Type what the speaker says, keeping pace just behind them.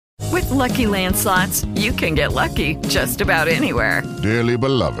Lucky Land Slots, you can get lucky just about anywhere. Dearly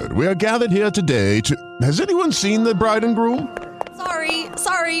beloved, we are gathered here today to... Has anyone seen the bride and groom?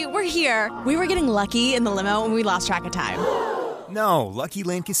 Sorry, we're here. We were getting lucky in the limo and we lost track of time. No, Lucky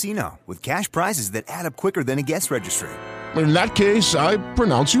Land Casino, with cash prizes that add up quicker than a guest registry. In that case, I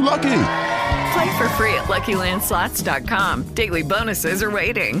pronounce you lucky. Play for free at LuckyLandSlots.com. Daily bonuses are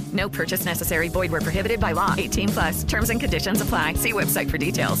waiting. No purchase necessary. Void where prohibited by law. 18+. Terms and conditions apply. See website for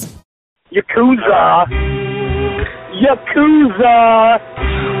details. Yakuza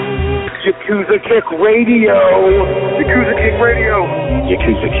Kick Radio. Yakuza Kick Radio.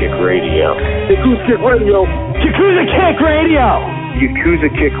 Yakuza Kick Radio. Yakuza Kick Radio. Yakuza Kick Radio.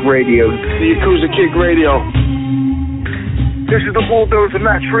 Yakuza Kick Radio. The Yakuza Kick Radio. This is the Bulldozer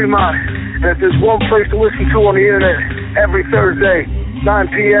Max Fremont. And if there's one place to listen to on the internet every Thursday, 9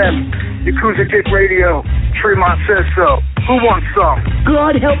 p.m., Yakuza Kick Radio. Fremont says so. Who wants some?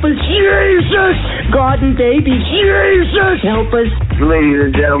 God help us, Jesus! God and baby, Jesus help us! Ladies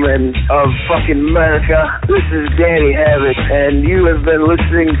and gentlemen of fucking America, this is Danny Havoc, and you have been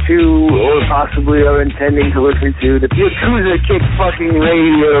listening to, or possibly are intending to listen to, the Yakuza Kick fucking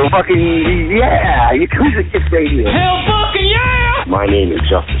radio. Fucking, yeah! Yakuza Kick Radio. Hell fucking yeah! My name is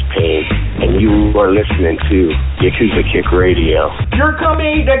Justice Payne, and you are listening to Yakuza Kick Radio. You're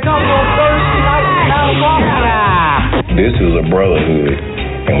coming to come on Thursday night in California! This is a brotherhood,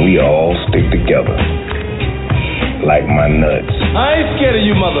 and we all stick together. Like my nuts. I ain't scared of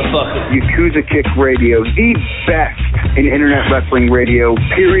you motherfuckers. Yakuza Kick Radio, the best in internet wrestling radio,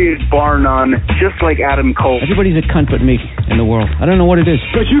 period, bar none, just like Adam Cole. Everybody's a cunt but me in the world. I don't know what it is.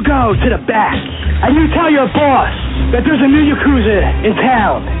 But you go to the back, and you tell your boss that there's a new Yakuza in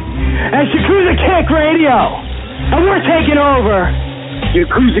town. And it's Yakuza Kick Radio, and we're taking over.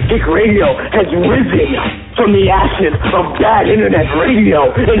 Yakuza Kick Radio has risen from the ashes of bad internet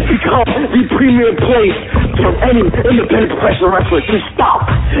radio and become the premier place for any independent professional wrestler to stop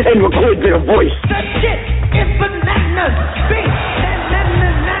and record their voice. That shit is bananas! Big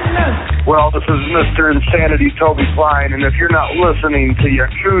bananas! Well, this is Mr. Insanity Toby Klein, and if you're not listening to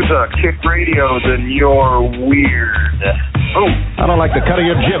Yakuza Kick Radio, then you're weird. Oh, I don't like the cut of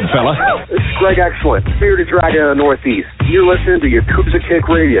your jib, fella. this is Greg Excellent, Bearded Dragon of the Northeast. You're listening to Yakuza Kick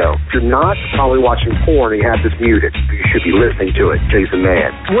Radio. If you're not, probably watching porn and you have this muted. You should be listening to it. Jason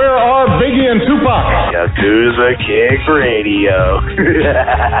Mann. Where are Biggie and Tupac? Yakuza Kick Radio.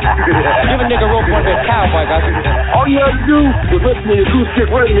 Give a nigga rope on that cowboy, guys. All you have to do is listen to Yakuza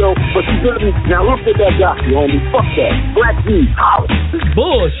Kick Radio, but you didn't. Now look at that guy, you homie. Fuck that. Black D. Out. This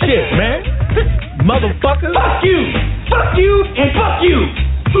bullshit, man. Motherfucker. Fuck you. Fuck you and fuck you.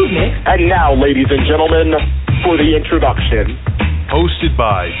 Who's next? And now, ladies and gentlemen, for the introduction. Hosted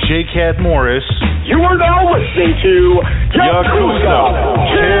by J. Cat Morris. You are now listening to Yakuza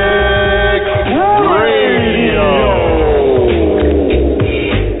Kick Radio.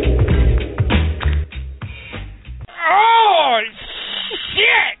 Oh,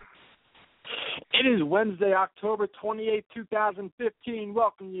 shit! It is Wednesday, October 28, 2015.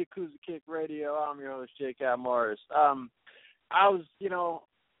 Welcome to Yakuza Kick Radio. I'm your host, J. Cat Morris. I was,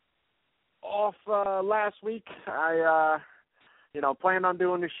 off last week. I planned on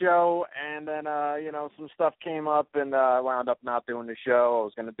doing the show, and then, some stuff came up, and I wound up not doing the show. I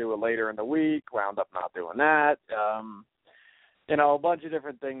was going to do it later in the week, wound up not doing that. A bunch of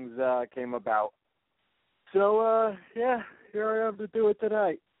different things came about. So, here I am to do it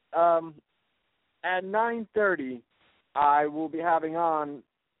tonight. At 9:30, I will be having on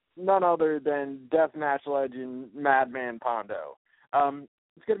none other than deathmatch legend Madman Pondo.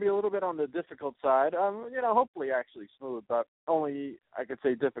 It's going to be a little bit on the difficult side. Hopefully actually smooth, but only I could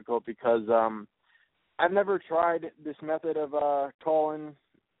say difficult because I've never tried this method of calling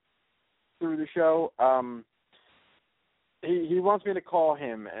through the show. He wants me to call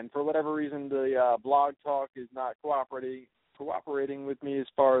him, and for whatever reason, the Blog Talk is not cooperating with me as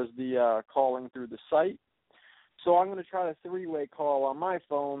far as the calling through the site. So I'm going to try a three-way call on my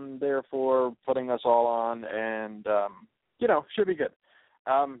phone, therefore putting us all on, and, should be good.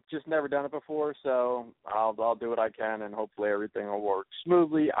 Just never done it before, so I'll do what I can, and hopefully everything will work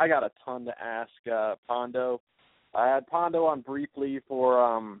smoothly. I got a ton to ask Pondo. I had Pondo on briefly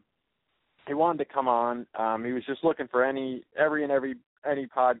for he wanted to come on. He was just looking for any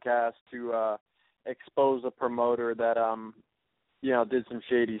podcast to expose a promoter that did some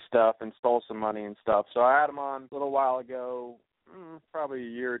shady stuff and stole some money and stuff. So I had him on a little while ago, probably a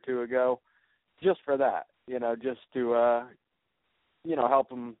year or two ago, just for that, just to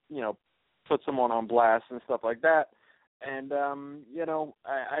help him, put someone on blast and stuff like that. And,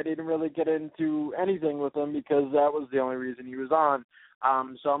 I didn't really get into anything with him because that was the only reason he was on.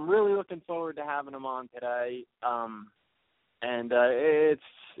 So I'm really looking forward to having him on today. And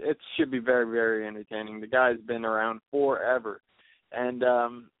it should be very, very entertaining. The guy's been around forever, and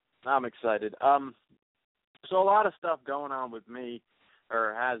I'm excited. So a lot of stuff going on with me,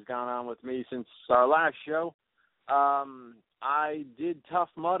 or has gone on with me since our last show. I did Tough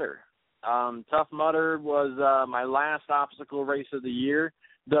Mudder. Tough Mudder was my last obstacle race of the year,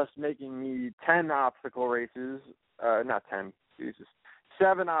 thus making me 10 obstacle races. Not 10, Jesus.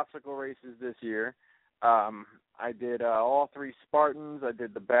 7 obstacle races this year. I did all 3 Spartans. I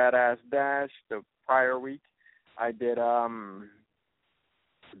did the Badass Dash the prior week. I did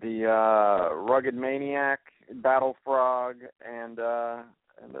the Rugged Maniac, Battle Frog, and the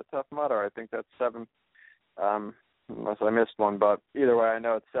Tough Mudder. I think that's 7, unless I missed one. But either way, I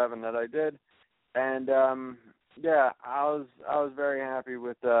know it's 7 that I did. And yeah, I was very happy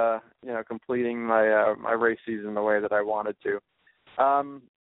with completing my my race season the way that I wanted to.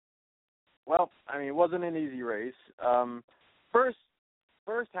 Well, I mean, it wasn't an easy race. First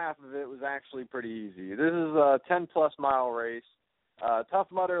half of it was actually pretty easy. This is a 10-plus mile race. Tough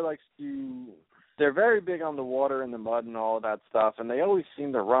Mudder they're very big on the water and the mud and all of that stuff, and they always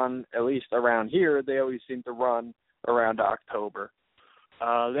seem to run, at least around here, they always seem to run around October.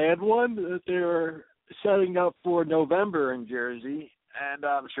 They had one that they were setting up for November in Jersey, and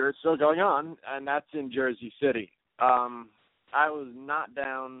I'm sure it's still going on, and that's in Jersey City. I was not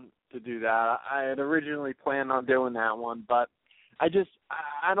down to do that. I had originally planned on doing that one, but I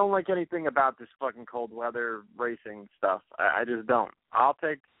don't like anything about this fucking cold weather racing stuff. I just don't. I'll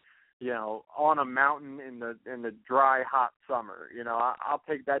take, on a mountain in the dry, hot summer. I'll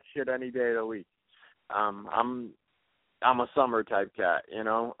take that shit any day of the week. I'm a summer type cat,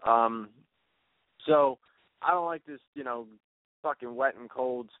 So I don't like this, fucking wet and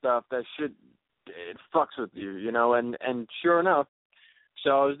cold stuff. It fucks with you, and sure enough, so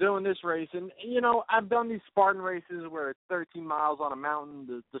I was doing this race, and, I've done these Spartan races where it's 13 miles on a mountain.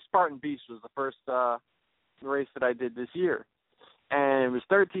 The Spartan Beast was the first race that I did this year, and it was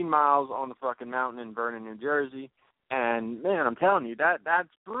 13 miles on the fucking mountain in Vernon, New Jersey, and, man, I'm telling you, that's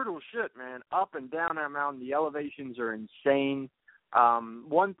brutal shit, man. Up and down that mountain, the elevations are insane.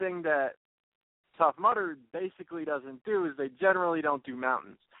 One thing that Tough Mudder basically doesn't do is they generally don't do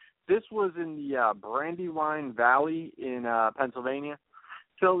mountains. This was in the Brandywine Valley in Pennsylvania.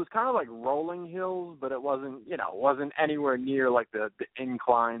 So it was kind of like rolling hills, but it wasn't, wasn't anywhere near like the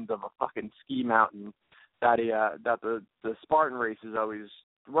inclines of a fucking ski mountain that the Spartan races always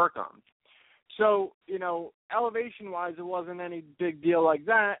work on. So, elevation-wise, it wasn't any big deal like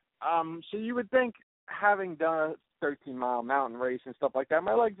that. So you would think, having done a 13-mile mountain race and stuff like that,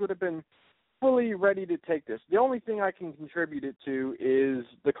 my legs would have been fully ready to take this. The only thing I can contribute it to is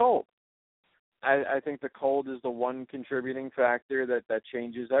the cold. I think the cold is the one contributing factor that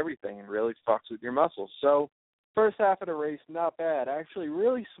changes everything and really fucks with your muscles. So first half of the race, not bad. Actually,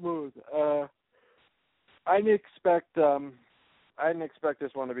 really smooth. I didn't expect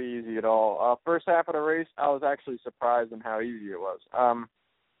this one to be easy at all. First half of the race, I was actually surprised in how easy it was.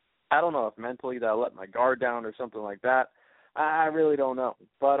 I don't know if mentally that I let my guard down or something like that. I really don't know.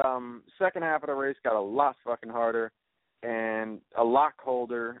 But second half of the race got a lot fucking harder and a lot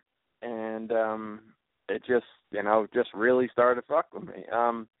colder. And it just really started to fuck with me.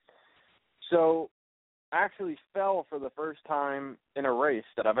 So I actually fell for the first time in a race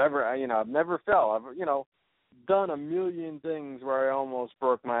that I've ever, I've never fell. I've, done a million things where I almost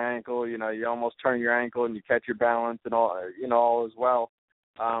broke my ankle. You almost turn your ankle and you catch your balance and all as well.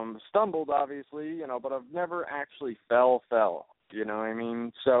 Stumbled, obviously, but I've never actually fell, you know what I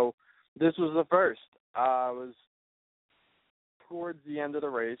mean? So this was the first. I was towards the end of the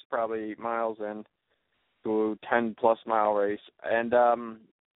race, probably 8 miles in to a 10-plus mile race, and I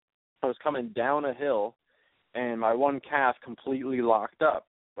was coming down a hill, and my one calf completely locked up.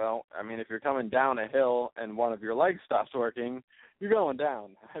 Well, I mean, if you're coming down a hill and one of your legs stops working, you're going down.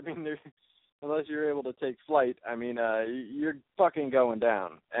 I mean, unless you're able to take flight, I mean, you're fucking going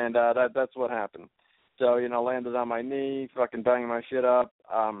down, and that's what happened. So, landed on my knee, fucking banging my shit up,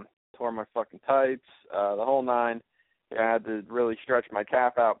 tore my fucking tights, the whole nine. I had to really stretch my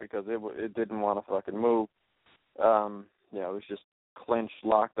calf out because it didn't want to fucking move. It was just clinched,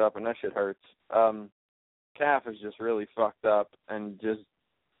 locked up, and that shit hurts. Calf is just really fucked up, and just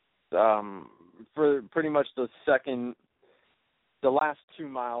for pretty much the last 2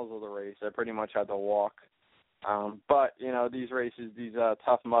 miles of the race, I pretty much had to walk. But, these races, these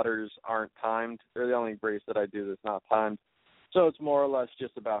Tough Mudders aren't timed. They're the only race that I do that's not timed. So it's more or less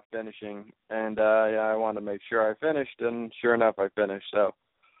just about finishing. And, I wanted to make sure I finished, and sure enough, I finished. So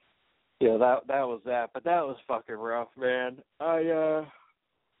Yeah, that was that. But that was fucking rough, man.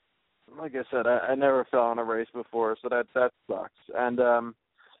 Like I said, I never fell on a race before, so that sucks. And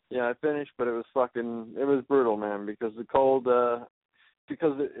I finished, but it was brutal, man, because the cold,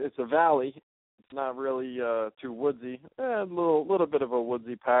 because it's a valley, it's not really too woodsy. A little bit of a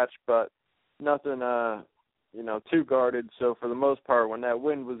woodsy patch, but nothing too guarded. So for the most part, when that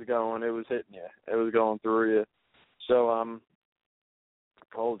wind was going, it was hitting you. It was going through you. So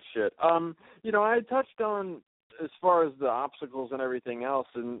cold shit. I had touched on as far as the obstacles and everything else,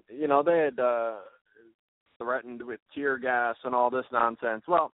 and they had threatened with tear gas and all this nonsense.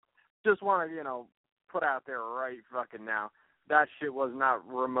 Well, just want to put out there right fucking now, that shit was not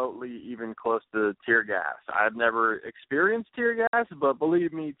remotely even close to tear gas. I've never experienced tear gas, but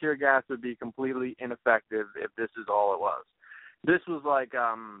believe me, tear gas would be completely ineffective if this is all it was. This was like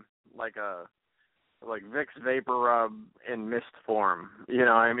Vicks Vapor Rub in mist form. You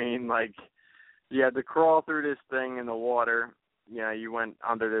know what I mean? Like, you had to crawl through this thing in the water. You went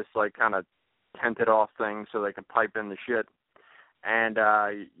under this like kind of tented off thing so they could pipe in the shit. And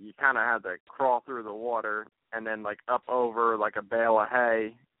you kind of had to crawl through the water and then like up over like a bale of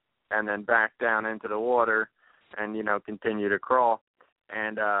hay and then back down into the water and, continue to crawl.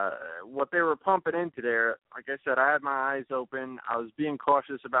 And what they were pumping into there, like I said, I had my eyes open. I was being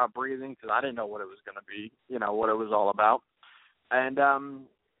cautious about breathing because I didn't know what it was going to be, what it was all about. And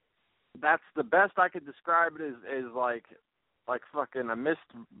that's the best I could describe it is like fucking a mist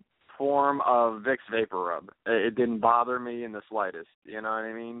form of Vicks Vapor Rub. It didn't bother me in the slightest, you know what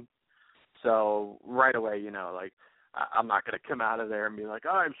I mean? So right away, I'm not going to come out of there and be like,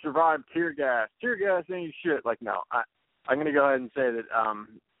 oh, I've survived tear gas. Tear gas ain't shit. Like, no, I'm going to go ahead and say that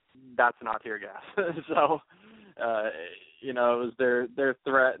that's not tear gas. So, it was their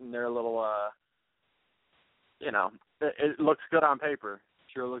threat and their little, it looks good on paper.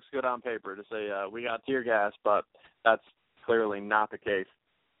 Sure looks good on paper to say we got tear gas, but that's clearly not the case.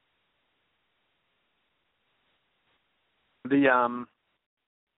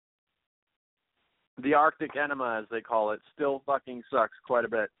 The Arctic Enema, as they call it, still fucking sucks quite a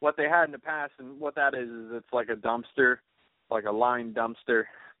bit. What they had in the past, and what that is it's like a dumpster, like a lined dumpster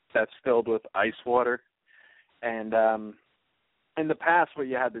that's filled with ice water. And in the past, what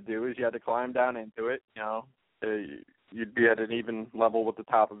you had to do is you had to climb down into it, you'd be at an even level with the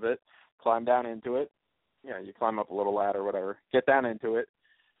top of it, climb down into it. You climb up a little ladder or whatever, get down into it.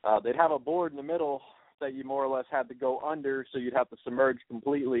 They'd have a board in the middle that you more or less had to go under, so you'd have to submerge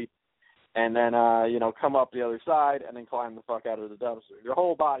completely and then, come up the other side and then climb the fuck out of the dumpster. Your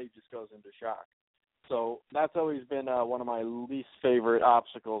whole body just goes into shock. So that's always been one of my least favorite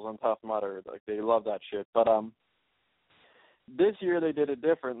obstacles on Tough Mudder. Like, they love that shit. But this year they did it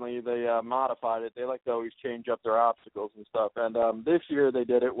differently. They modified it. They like to always change up their obstacles and stuff. And this year they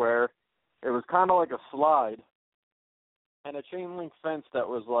did it where it was kind of like a slide and a chain link fence that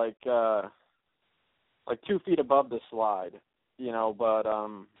was like 2 feet above the slide, but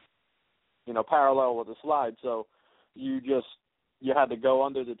parallel with the slide. So you had to go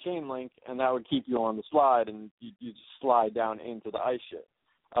under the chain link, and that would keep you on the slide, and you just slide down into the ice shit.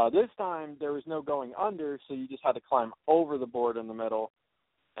 This time, there was no going under, so you just had to climb over the board in the middle.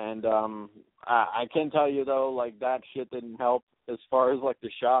 And I can tell you, though, like, that shit didn't help as far as, like,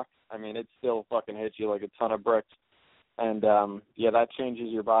 the shock. I mean, it still fucking hits you like a ton of bricks. And, that changes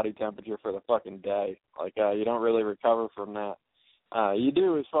your body temperature for the fucking day. Like, you don't really recover from that. You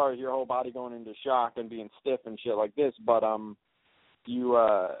do as far as your whole body going into shock and being stiff and shit like this, but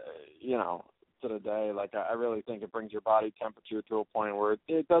to the day, like, I really think it brings your body temperature to a point where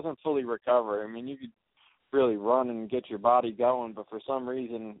it doesn't fully recover. I mean, you could really run and get your body going, but for some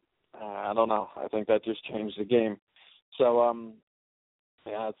reason, I don't know. I think that just changed the game. So,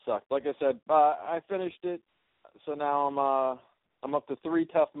 it sucked. Like I said, I finished it, so now I'm up to 3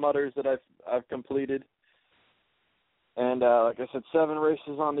 Tough Mudders that I've completed. And like I said, 7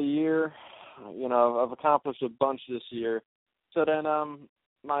 races on the year. I've accomplished a bunch this year. So then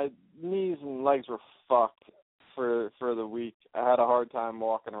my knees and legs were fucked for the week. I had a hard time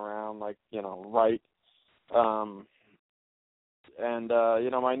walking around, right.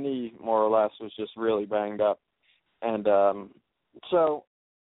 My knee, more or less, was just really banged up. And so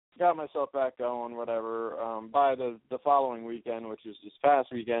got myself back going, whatever. By the following weekend, which was this past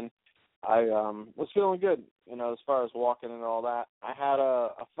weekend, I was feeling good, as far as walking and all that. I had a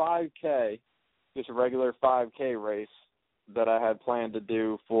 5K, just a regular 5K race that I had planned to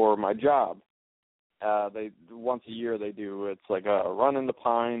do for my job. They once a year they do. It's like a run in the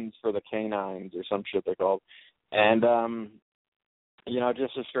pines for the canines or some shit they call it. And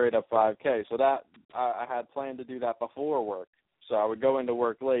just a straight up 5K. So that I had planned to do that before work. So I would go into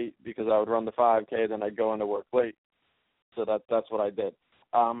work late because I would run the 5K, then I'd go into work late. So that's what I did.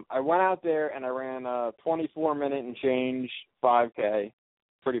 I went out there and I ran a 24-minute and change 5K.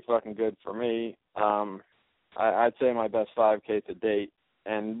 Pretty fucking good for me. I'd say my best 5K to date,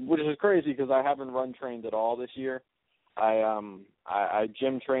 and which is crazy because I haven't run trained at all this year. I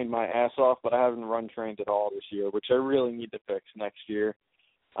gym trained my ass off, but I haven't run trained at all this year, which I really need to fix next year.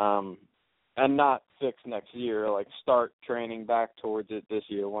 And not fix next year, like start training back towards it this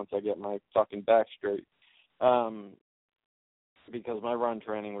year once I get my fucking back straight. Because my run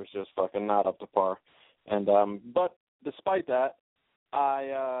training was just fucking not up to par. And but despite that,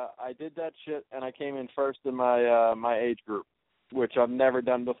 I did that shit and I came in first in my my age group, which I've never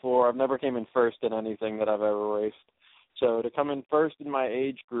done before. I've never came in first in anything that I've ever raced. So to come in first in my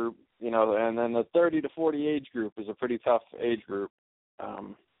age group, you know, and then the 30 to 40 age group is a pretty tough age group.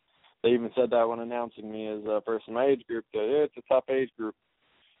 They even said that when announcing me as a person in my age group, that it's a tough age group,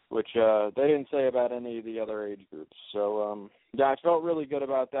 which they didn't say about any of the other age groups. So, yeah, I felt really good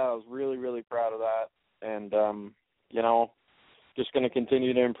about that. I was really, really proud of that. And, you know, just going to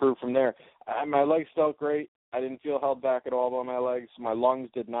continue to improve from there. My legs felt great. I didn't feel held back at all by my legs. My lungs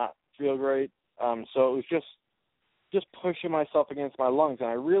did not feel great. So it was just pushing myself against my lungs. And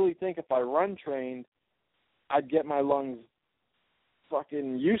I really think if I run trained, I'd get my lungs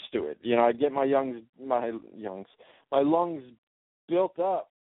fucking used to it. You know, I'd get my lungs built up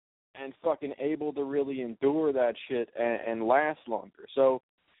and fucking able to really endure that shit and last longer. So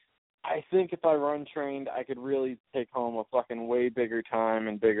I think if I run trained, I could really take home a fucking way bigger time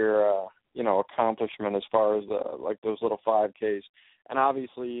and bigger, you know, accomplishment as far as like those little 5Ks. And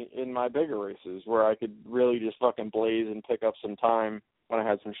obviously in my bigger races where I could really just fucking blaze and pick up some time when I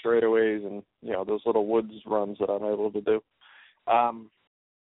had some straightaways and, you know, those little woods runs that I'm able to do.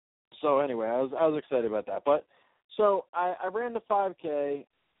 So anyway, I was excited about that. But so I ran the 5K.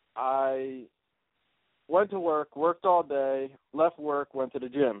 I went to work, worked all day, left work, went to the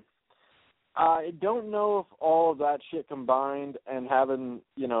gym. I don't know if all of that shit combined and having,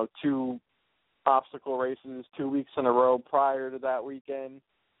 you know, 2 obstacle races 2 weeks in a row prior to that weekend,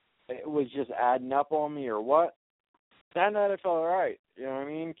 it was just adding up on me or what. That night I felt all right. You know what I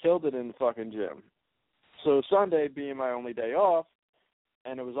mean? Killed it in the fucking gym. So Sunday being my only day off,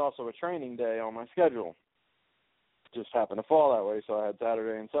 and it was also a training day on my schedule. Just happened to fall that way, so I had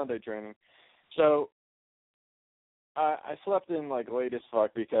Saturday and Sunday training. So I slept in like late as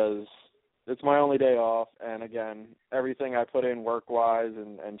fuck because it's my only day off, and again, everything I put in work-wise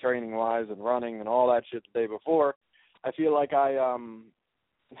and training-wise and running and all that shit the day before, I feel like I,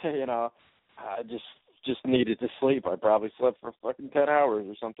 you know, I just needed to sleep. I probably slept for fucking 10 hours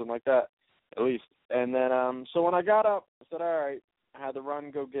or something like that, at least. And then, so when I got up, I said, all right, I had to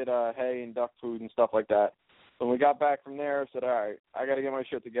run, go get hay and duck food and stuff like that. When we got back from there, I said, all right, I got to get my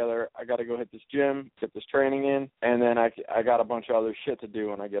shit together. I got to go hit this gym, get this training in, and then I got a bunch of other shit to do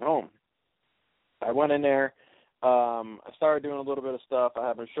when I get home. I went in there. I started doing a little bit of stuff. I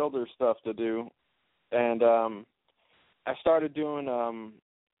had my shoulder stuff to do, and I started doing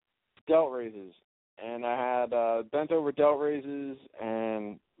delt raises. And I had bent over delt raises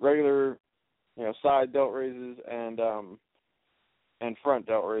and regular, you know, side delt raises and front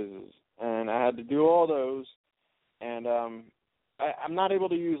delt raises. And I had to do all those. And I'm not able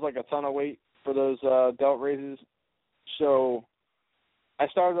to use like a ton of weight for those delt raises. So I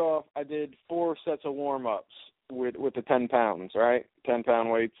started off, I did 4 sets of warm-ups with the 10 pounds, right?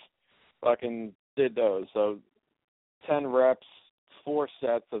 10-pound weights. Fucking did those. So 10 reps, 4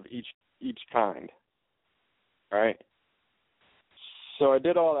 sets of each kind, right? So I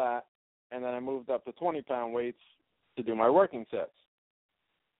did all that, and then I moved up to 20-pound weights to do my working sets.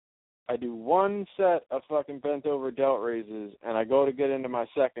 I do 1 set of fucking bent-over delt raises, and I go to get into my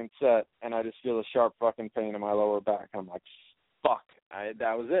second set, and I just feel a sharp fucking pain in my lower back. I'm like, fuck.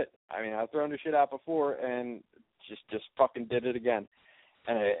 That was it. I mean, I've thrown the shit out before, and just fucking did it again.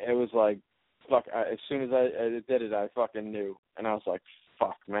 And it was like, fuck. As soon as I did it, I fucking knew. And I was like,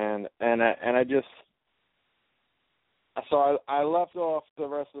 fuck, man. And I just... So I left off the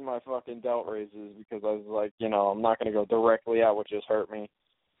rest of my fucking delt raises because I was like, you know, I'm not going to go directly at what just hurt me.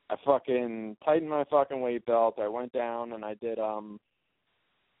 I fucking tightened my fucking weight belt. I went down and I did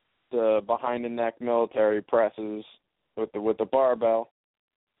the behind the neck military presses with the barbell,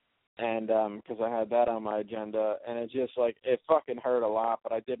 and because I had that on my agenda, and it just like it fucking hurt a lot.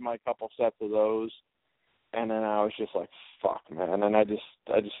 But I did my couple sets of those, and then I was just like, fuck, man. And I just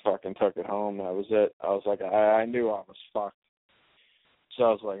fucking took it home. That was it. I was like, I knew I was fucked. So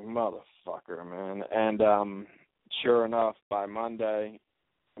I was like, motherfucker, man. And sure enough, by Monday,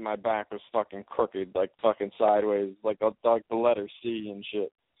 of my back was fucking crooked, like fucking sideways, like the letter C and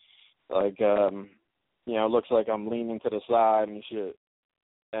shit. Like, it looks like I'm leaning to the side and shit.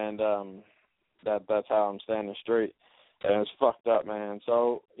 And that's how I'm standing straight. And it's fucked up, man.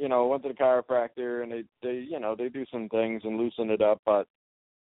 So, went to the chiropractor, and they do some things and loosen it up, but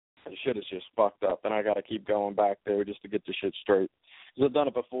the shit is just fucked up, and I got to keep going back there just to get the shit straight. Because I've done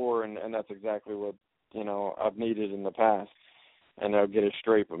it before, and that's exactly what, I've needed in the past. And they'll get it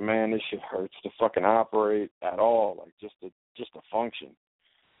straight, but man, this shit hurts to fucking operate at all, like just to function.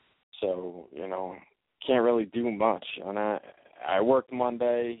 So, can't really do much. And I worked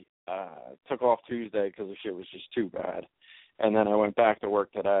Monday, took off Tuesday because the shit was just too bad. And then I went back to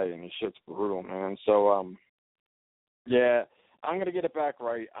work today, and the shit's brutal, man. So, yeah, I'm going to get it back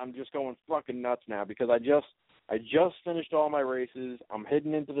right. I'm just going fucking nuts now because I just finished all my races. I'm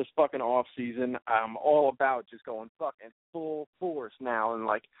heading into this fucking off season. I'm all about just going fucking full force now, and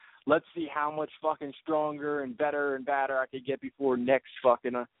like, let's see how much fucking stronger and better I could get before next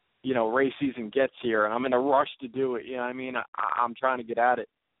fucking race season gets here. And I'm in a rush to do it. You know what I mean? I'm trying to get at it.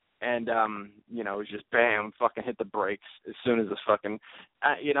 And it's just bam, fucking hit the brakes as soon as this fucking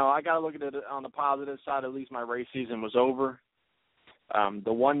I gotta look at it on the positive side. At least my race season was over.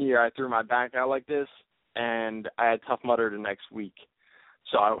 The one year I threw my back out like this, and I had Tough Mudder the next week.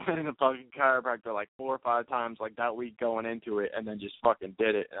 So I went in the fucking chiropractor like 4 or 5 times like that week going into it, and then just fucking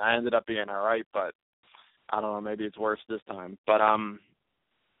did it. And I ended up being all right, but I don't know, maybe it's worse this time. But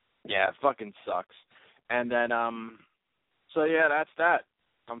yeah, it fucking sucks. And then so yeah, that's that.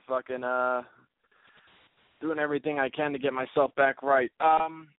 I'm fucking doing everything I can to get myself back right.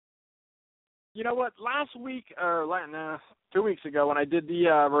 You know what? Last week, or 2 weeks ago, when I did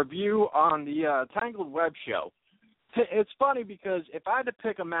the review on the Tangled Web show, it's funny because if I had to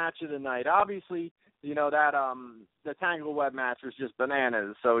pick a match of the night, obviously, that the Tangled Web match was just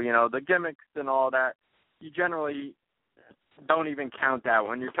bananas. So, the gimmicks and all that, you generally don't even count that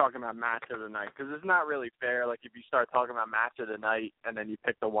when you're talking about match of the night, because it's not really fair. Like, if you start talking about match of the night and then you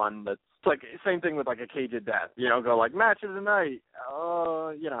pick the one that's like, same thing with like a Cage of Death, go like match of the night,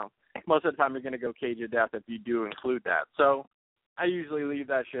 most of the time you're going to go Cage of Death if you do include that. So I usually leave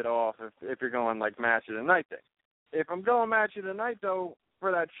that shit off if you're going like match of the night thing. If I'm going match of the night though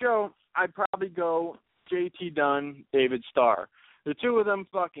for that show, I'd probably go JT Dunn, David Starr. The two of them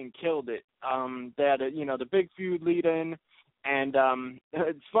fucking killed it. They had the big feud lead in. And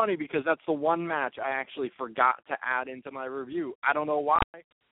it's funny because that's the one match I actually forgot to add into my review. I don't know why.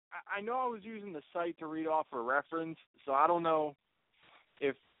 I know I was using the site to read off for reference, so I don't know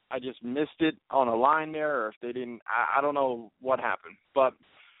if I just missed it on a line there or if they didn't. I don't know what happened. But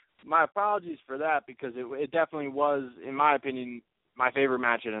my apologies for that because it definitely was, in my opinion, my favorite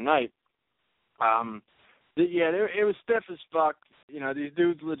match of the night. It was stiff as fuck. These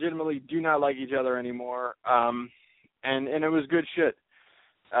dudes legitimately do not like each other anymore. And it was good shit.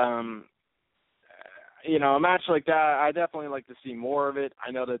 A match like that, I definitely like to see more of it.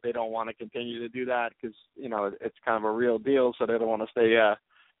 I know that they don't want to continue to do that because, it's kind of a real deal, so they don't want to stay,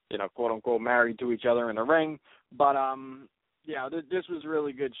 quote unquote married to each other in the ring. But, this was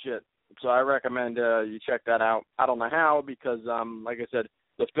really good shit. So I recommend you check that out. I don't know how because, like I said,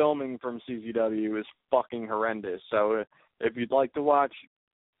 the filming from CZW is fucking horrendous. So if you'd like to watch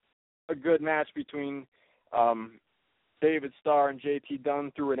a good match between David Starr and JT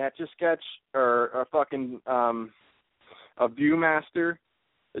Dunn through an Etch-a-Sketch or a fucking a Viewmaster,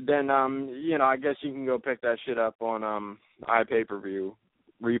 then I guess you can go pick that shit up on iPay-per-view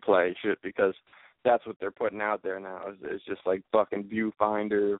replay shit because that's what they're putting out there now. It's just like fucking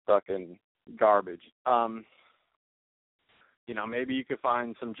Viewfinder fucking garbage. Maybe you could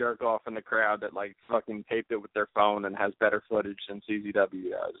find some jerk off in the crowd that like fucking taped it with their phone and has better footage than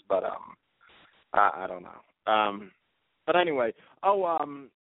CZW does, but I don't know. But anyway,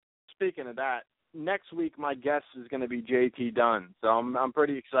 speaking of that, next week my guest is going to be JT Dunn, so I'm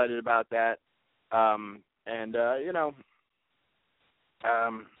pretty excited about that.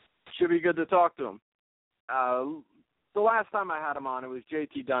 Should be good to talk to him. The last time I had him on, it was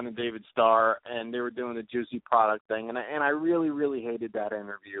JT Dunn and David Starr, and they were doing the Juicy Product thing, and I really, really hated that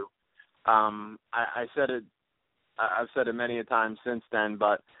interview. I said it. I've said it many a time since then,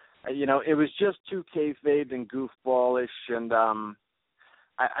 but it was just too kayfabe and goofballish, and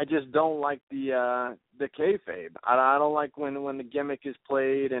I just don't like the kayfabe. I don't like when the gimmick is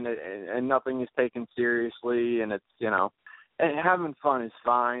played and nothing is taken seriously, and it's and having fun is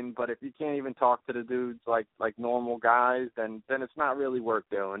fine, but if you can't even talk to the dudes like normal guys, then it's not really worth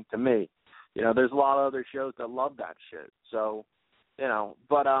doing to me. There's a lot of other shows that love that shit. So,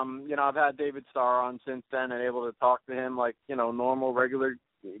 but I've had David Starr on since then and able to talk to him like, normal, regular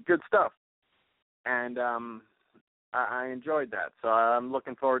good stuff. And I enjoyed that. So I'm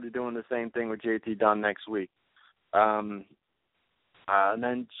looking forward to doing the same thing with JT Dunn next week. And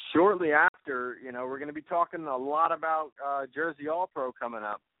then shortly after, we're going to be talking a lot about Jersey All-Pro coming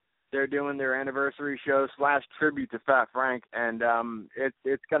up. They're doing their anniversary show / tribute to Fat Frank, and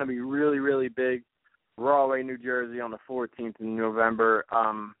it's going to be really, really big. Rahway, New Jersey on the 14th of November.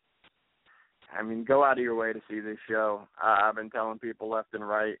 Go out of your way to see this show. I've been telling people left and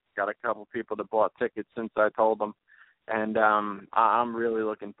right. Got a couple people that bought tickets since I told them, and I'm really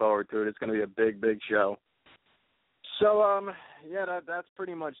looking forward to it. It's going to be a big, big show. So, that's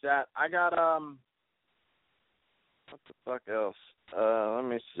pretty much that. I got, what the fuck else? Let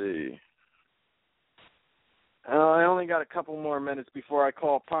me see. I only got a couple more minutes before I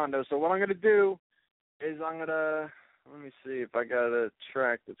call Pondo, so what I'm going to do is let me see if I got a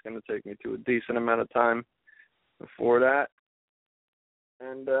track that's going to take me to a decent amount of time before that.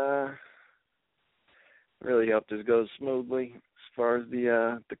 And really hope this goes smoothly as far as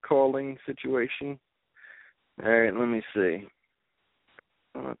the calling situation. All right, let me see.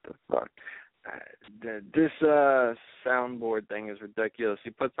 What the fuck? This soundboard thing is ridiculous.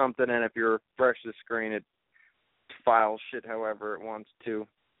 You put something in, if you refresh the screen, it files shit however it wants to.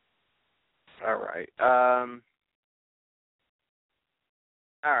 All right. All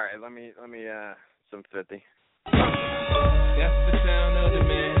right, let me some 50. That's the sound of the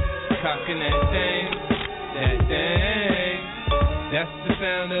man cocking that thing. That's the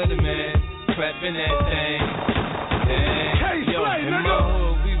sound of the man clapping that thing. Yo, in my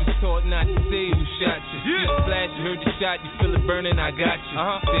hood, we was taught not to say who shot you. Just flash, you heard the shot, you feel it burning, I got you.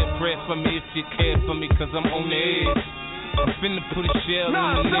 Say a prayer for me if you care for me, cause I'm on the edge. I'm finna put a shell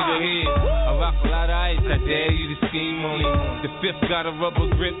on the nigga head. I rock a lot of ice, I dare you to scheme on it. The fifth got a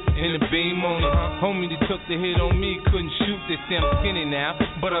rubber grip and a beam on it. Homie that took the hit on me couldn't shoot. They say I'm skinny now,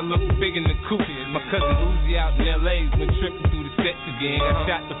 but I look big in the coop. My cousin Uzi out in L.A. been tripping through the sets again. Got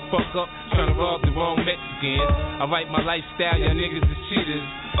shot the fuck up, trying to rob the wrong Mexican. I write my lifestyle, y'all niggas is cheaters.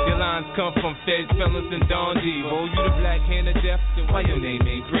 Your lines come from feds, fellas, and Don Devo. You the black hand of death, then why your name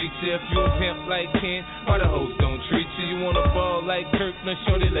ain't Preacher? If you a pimp like Ken, why the hoes don't treat you? You wanna ball like Kirk, now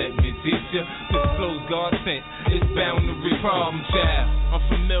shorty let me teach you. This flow's God sent, it's bound to be problem child. I'm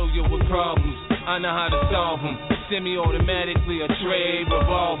familiar with problems, I know how to solve them. Semi-automatically, a tray,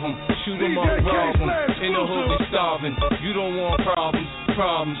 revolve them. Shoot them up, rob them. In the hood we starving. You don't want problems,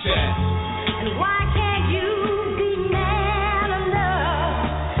 problem child. And why can't you be man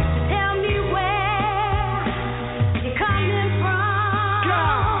enough to tell me where you're coming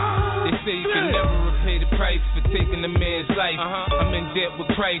from? They say you can never repay the price for taking a man's life. I'm in debt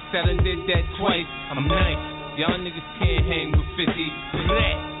with Christ, I done did that twice. I'm nice, y'all niggas can't hang with 50.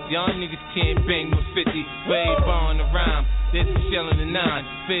 Y'all niggas can't bang with 50. Wave bar on the rhyme, there's a shell in the 9.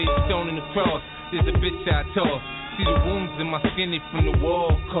 Fade stone in the cross, there's a bitch I toss. See the wounds in my skinny from the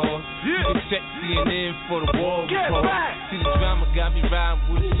wall cause. You can check CNN for the wall report. See the drama got me riding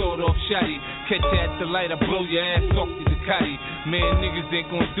with a sword off shotty. Catch you at the light, I blow your ass off to the Ducati. Man, niggas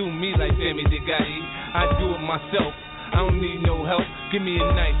ain't gonna do me like Sammy Degotti. I do it myself, I don't need no help. Give me a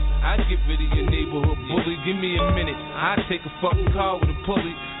knife, I get rid of your neighborhood bully. Give me a minute, I take a fucking car with a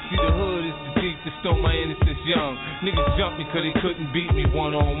pulley. See the hood is the thief that stole my innocence young. Niggas jumped me cause they couldn't beat me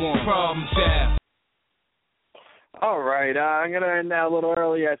one-on-one. Problem child. All right, I'm going to end that a little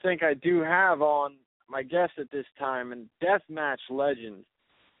early. I think I do have on my guest at this time, and deathmatch legend,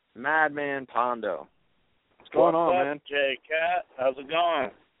 Madman Pondo. What's going on, man? J-Cat? How's it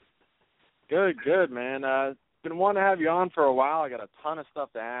going? Good, man. Been wanting to have you on for a while. I got a ton of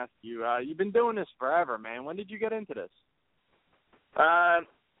stuff to ask you. You've been doing this forever, man. When did you get into this? I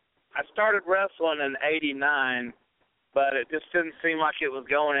started wrestling in '89. But it just didn't seem like it was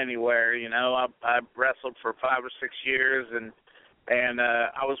going anywhere, you know. I wrestled for 5 or 6 years, and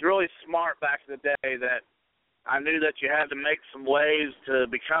I was really smart back in the day that I knew that you had to make some waves to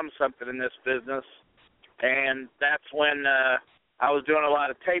become something in this business. And that's when I was doing a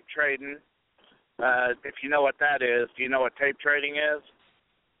lot of tape trading. If you know what that is, do you know what tape trading is?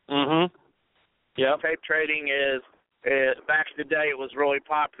 Mm-hmm. Yeah. Tape trading is back in the day it was really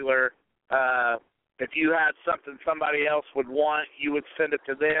popular. If you had something somebody else would want, you would send it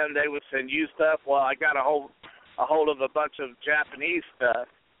to them. They would send you stuff. Well, I got a hold of a bunch of Japanese stuff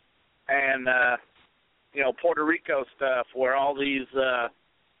and Puerto Rico stuff where all these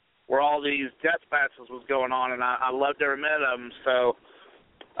death matches was going on, and I loved every minute of them. So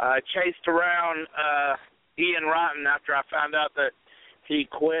I chased around Ian Rotten after I found out that he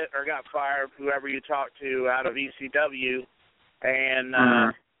quit or got fired, whoever you talked to out of ECW, and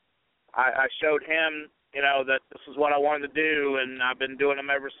I showed him that this is what I wanted to do, and I've been doing them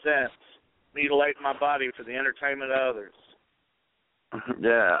ever since, mutilating my body for the entertainment of others.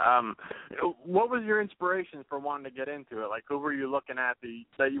 Yeah. What was your inspiration for wanting to get into it? Like, who were you looking at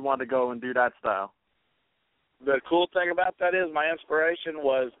that you wanted to go and do that style? The cool thing about that is my inspiration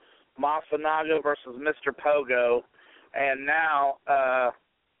was Masanaga versus Mr. Pogo, and now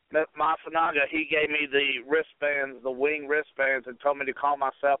Masanaga, he gave me the wristbands, the wing wristbands, and told me to call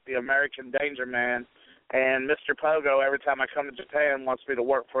myself the American Danger Man. And Mr. Pogo, every time I come to Japan, wants me to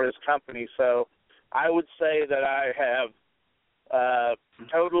work for his company. So I would say that I have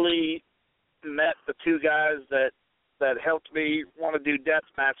totally met the two guys that helped me want to do death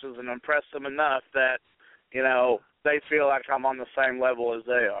matches and impress them enough that, they feel like I'm on the same level as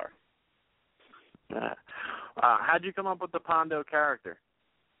they are. How'd you come up with the Pondo character?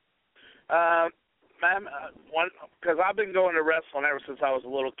 Because I've been going to wrestling ever since I was a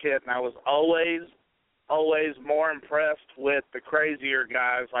little kid, and I was always more impressed with the crazier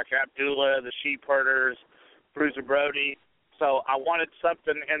guys like Abdullah, the Sheep Herders, Bruiser Brody. So I wanted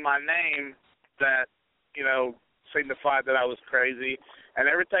something in my name that, signified that I was crazy, and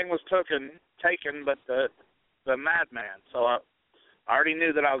everything was taken but the Madman. So I already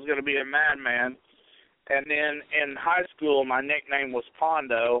knew that I was going to be a Madman. And then in high school, my nickname was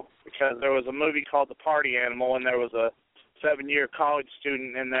Pondo because there was a movie called The Party Animal, and there was a 7-year college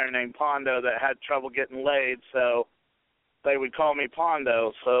student in there named Pondo that had trouble getting laid, so they would call me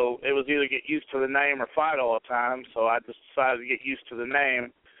Pondo. So it was either get used to the name or fight all the time, so I just decided to get used to the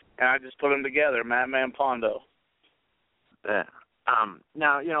name, and I just put them together, Madman Pondo. Yeah.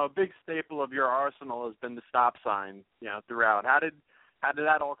 Now, a big staple of your arsenal has been the stop sign, throughout. How did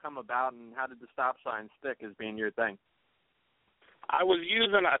that all come about, and how did the stop sign stick as being your thing? I was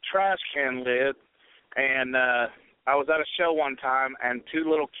using a trash can lid, and I was at a show one time, and two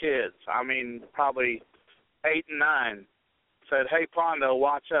little kids, probably 8 and 9, said, "Hey, Pondo,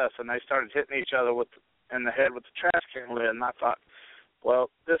 watch us," and they started hitting each other in the head with the trash can lid, and I thought,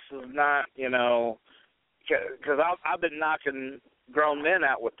 well, this is not, because I've been knocking grown men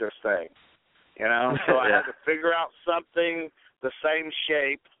out with this thing, so I had to figure out something the same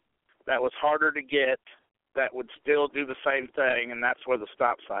shape that was harder to get that would still do the same thing, and that's where the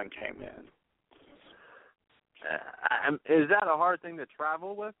stop sign came in. Is that a hard thing to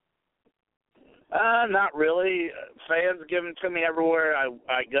travel with? Not really. Fans give them to me everywhere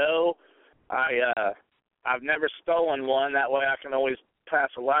I go. I've never stolen one. That way I can always pass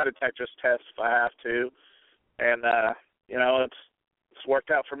a lie detector test if I have to. And, it's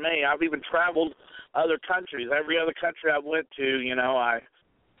worked out for me. I've even traveled other countries. Every other country I went to,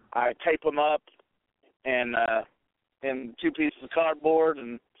 I tape them up and in 2 pieces of cardboard,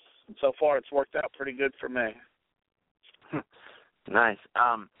 and so far it's worked out pretty good for me. Nice.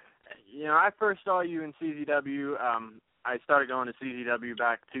 I first saw you in CZW. I started going to CZW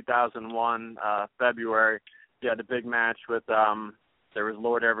back 2001, February. You had a big match with, there was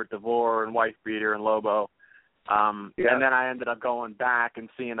Lord Everett DeVore and Wife Beater and Lobo. And then I ended up going back and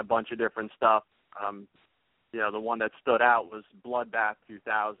seeing a bunch of different stuff. The one that stood out was Bloodbath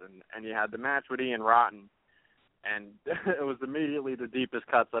 2000, and you had the match with Ian Rotten, and it was immediately the deepest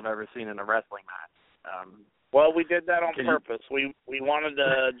cuts I've ever seen in a wrestling match. Well, we did that on purpose. We wanted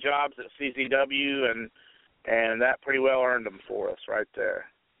jobs at CZW, and that pretty well earned them for us right there.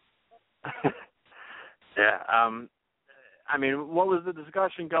 Yeah. What was the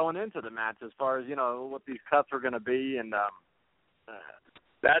discussion going into the match as far as, what these cuts were going to be? And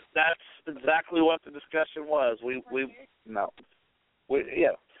that's exactly what the discussion was. We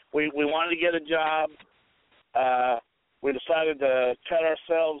wanted to get a job. We decided to cut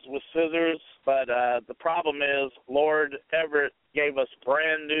ourselves with scissors, but the problem is Lord Everett gave us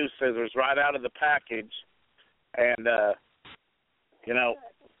brand new scissors right out of the package, and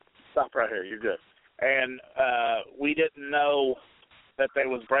stop right here. You're good. And we didn't know that they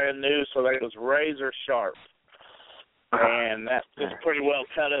was brand new, so they was razor sharp. And that just pretty well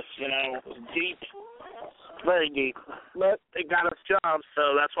cut us, deep, very deep. But they got us jobs,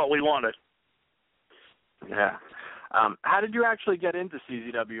 so that's what we wanted. Yeah. How did you actually get into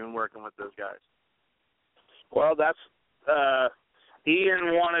CZW and working with those guys? Well, that's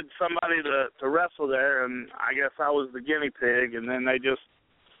Ian wanted somebody to wrestle there, and I guess I was the guinea pig, and then they just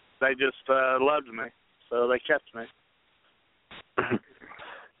loved me, so they kept me.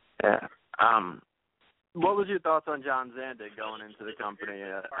 Yeah. What was your thoughts on John Zandig going into the company?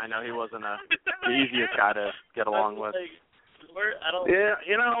 I know he wasn't the easiest guy to get along with. Yeah,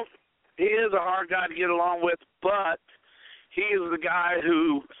 he is a hard guy to get along with, but he is the guy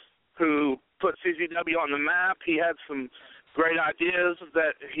who put CZW on the map. He had some great ideas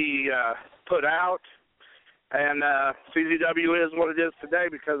that he put out, And CZW is what it is today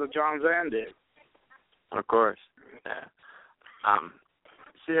because of John Zandig. Of course. Yeah.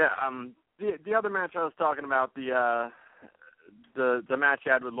 The other match I was talking about, the match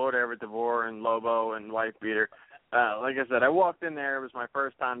you had with Lord Everett DeVore and Lobo and Wife Beater. Like I said, I walked in there. It was my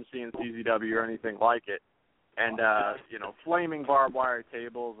first time seeing CZW or anything like it. And, flaming barbed wire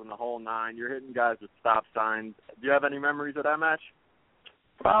tables and the whole nine. You're hitting guys with stop signs. Do you have any memories of that match?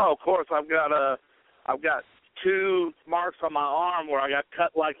 Oh, of course. I've got 2 marks on my arm where I got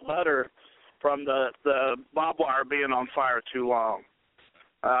cut like butter from the barbed wire being on fire too long.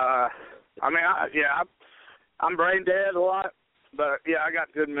 I'm brain dead a lot, but yeah, I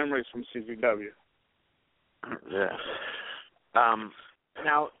got good memories from CZW. Yeah.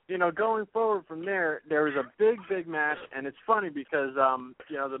 Now, going forward from there was a big match, and it's funny because,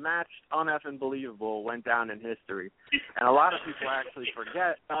 the match UnFNBelievable went down in history, and a lot of people actually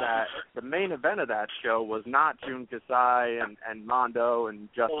forget that the main event of that show was not Jun Kasai and Mondo and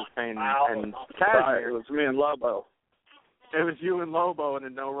Justice Payne and Kazmir. It was me and Lobo. It was you and Lobo in a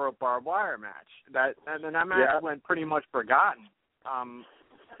no-rope barbed wire match. That match went pretty much forgotten.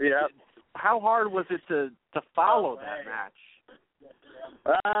 How hard was it to follow that match?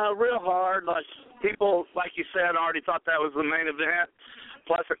 Real hard. Like people, like you said, already thought that was the main event.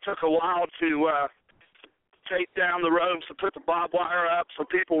 Plus, it took a while to take down the ropes and put the barbed wire up, so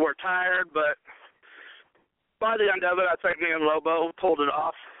people were tired. But by the end of it, I think me and Lobo pulled it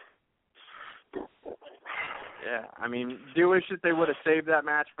off. Yeah, I mean, do you wish that they would have saved that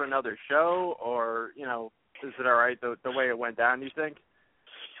match for another show, or is it all right the way it went down? You think?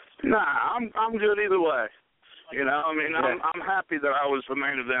 Nah, I'm good either way. I'm happy that I was the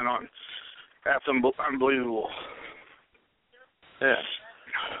main event on UnFNBelievable. Yeah.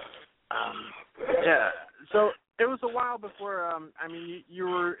 So it was a while before. You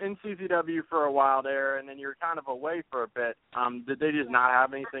were in CZW for a while there, and then you were kind of away for a bit. Did they just not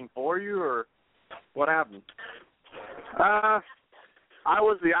have anything for you, or what happened? I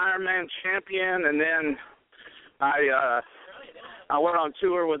was the Iron Man champion, and then I went on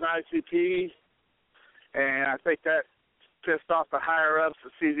tour with ICP, and I think that pissed off the higher-ups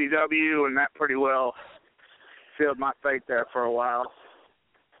at CZW, and that pretty well sealed my fate there for a while.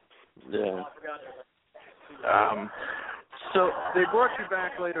 Yeah. So they brought you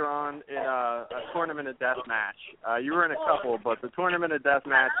back later on in a tournament of death match. You were in a couple, but the tournament of death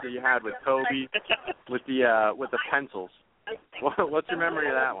match that you had with Kobe with the pencils. What's your memory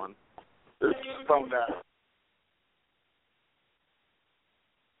of that one? From that.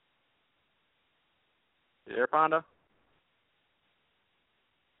 You there, Pondo?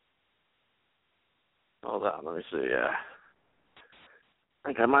 Hold on, let me see. I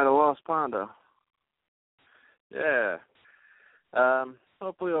think I might have lost Pondo. Yeah.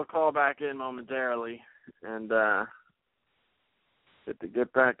 Hopefully he'll call back in momentarily and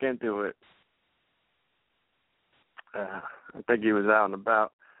get back into it. I think he was out and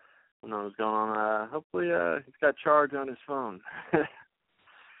about. I don't know what's going on. Hopefully he's got charge on his phone.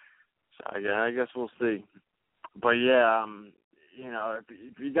 So I guess we'll see. But yeah,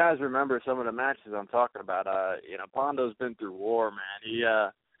 if you guys remember some of the matches I'm talking about, Pondo's been through war, man. He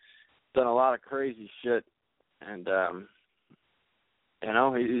done a lot of crazy shit, and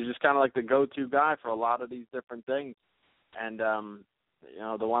he's just kind of like the go-to guy for a lot of these different things. And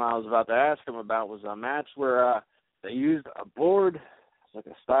the one I was about to ask him about was a match where they used a board, like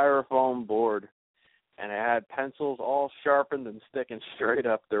a styrofoam board, and it had pencils all sharpened and sticking straight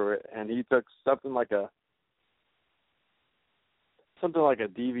up through it. And he took something like a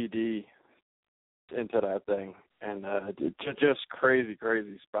DVD into that thing, and just crazy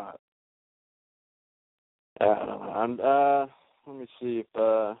spot. I don't know. Let me see if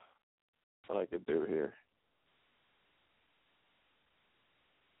what I could do here.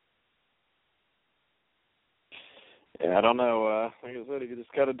 Yeah, I don't know. Like I said, he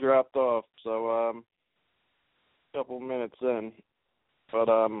just kind of dropped off, so a couple minutes in. But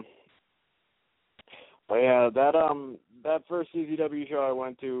yeah, that first CZW show I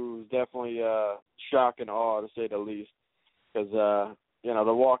went to was definitely shock and awe, to say the least, because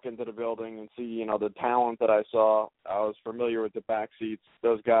to walk into the building and see the talent that I saw. I was familiar with the back seats.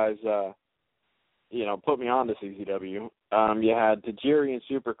 Those guys put me on to CZW. You had Tajiri and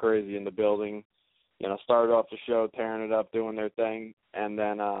Super Crazy in the building. Started off the show tearing it up, doing their thing, and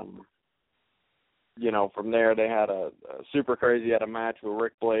then from there they had a Super Crazy had a match with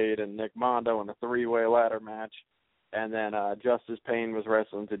Rick Blade and Nick Mondo in a 3-way ladder match. And then Justice Payne was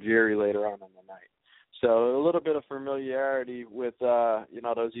wrestling Tajiri later on in the night. So a little bit of familiarity with, those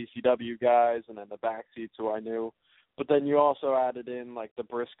ECW guys and then the backseats who I knew. But then you also added in, like, the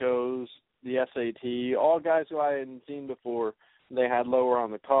Briscoes, the SAT, all guys who I hadn't seen before. They had lower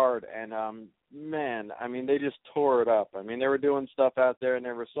on the card, and, man, I mean, they just tore it up. I mean, they were doing stuff out there I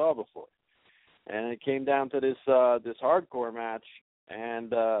never saw before. And it came down to this hardcore match,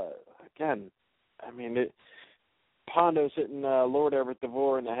 and, again, I mean, Pondo's hitting Lord Everett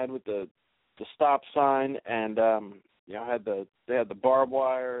DeVore in the head with the stop sign, and, you know, they had the barbed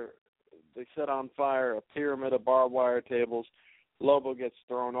wire. They set on fire a pyramid of barbed wire tables. Lobo gets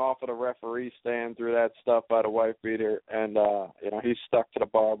thrown off of the referee stand through that stuff by the wife beater, and you know, he's stuck to the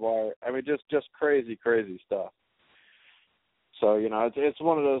barbed wire. I mean, just crazy, crazy stuff. So, you know, it's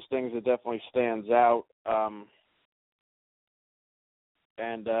one of those things that definitely stands out.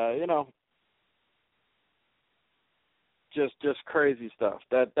 And you know, just crazy stuff.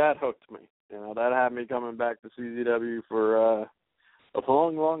 That hooked me. You know, that had me coming back to CZW for a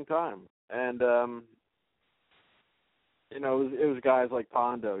long, long time. And you know, it was guys like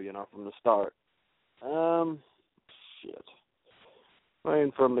Pondo, you know, from the start.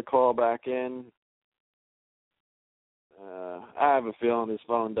 Waiting for him to call back in. I have a feeling his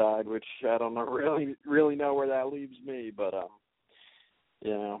phone died, which I don't know, really know where that leaves me. But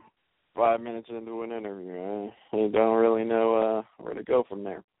you know, 5 minutes into an interview, I don't really know where to go from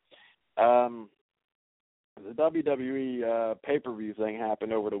there. The WWE pay-per-view thing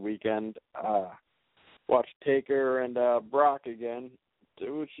happened over the weekend. Watched Taker and Brock again,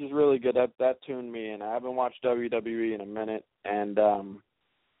 which is really good. That tuned me in. I haven't watched WWE in a minute, and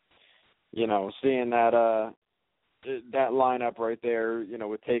you know, seeing that lineup right there, you know,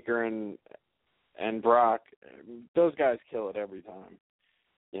 with Taker and Brock, those guys kill it every time.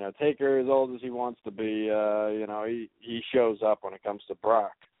 You know, Taker, as old as he wants to be, you know, he shows up when it comes to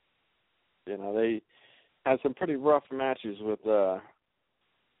Brock. You know, they had some pretty rough matches with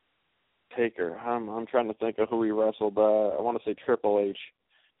Taker. I'm trying to think of who he wrestled. I want to say Triple H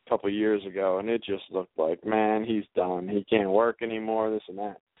a couple of years ago, and it just looked like, man, he's done. He can't work anymore, this and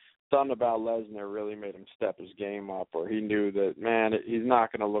that. Something about Lesnar really made him step his game up, or he knew that, man, he's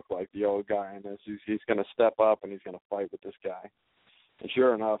not going to look like the old guy in this. He's going to step up, and he's going to fight with this guy. And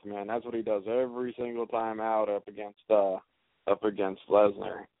sure enough, man, that's what he does every single time out up against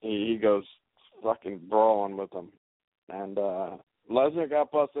Lesnar. He goes fucking brawling with him. And Lesnar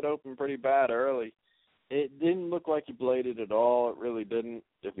got busted open pretty bad early. It didn't look like he bladed at all. It really didn't.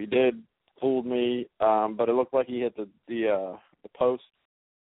 If he did, fooled me. But it looked like he hit the post,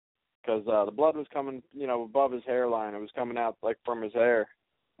 because the blood was coming, you know, above his hairline. It was coming out like from his hair,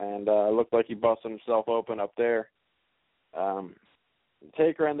 and it looked like he busted himself open up there.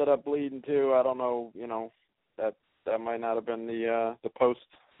 Taker ended up bleeding too. I don't know, you know, that might not have been the post,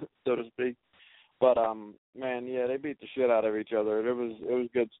 so to speak. But man, yeah, they beat the shit out of each other. It was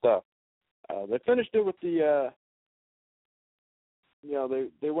good stuff. They finished it with the you know,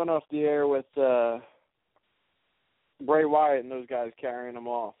 they went off the air with Bray Wyatt and those guys carrying them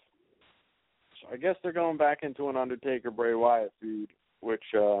off. So I guess they're going back into an Undertaker Bray Wyatt feud, which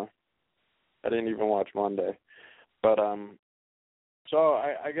I didn't even watch Monday. But so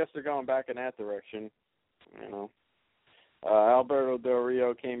I guess they're going back in that direction, you know. Alberto Del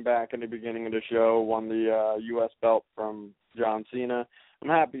Rio came back in the beginning of the show, won the U.S. belt from John Cena. I'm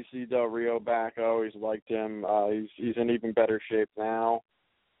happy to see Del Rio back. I always liked him. He's in even better shape now.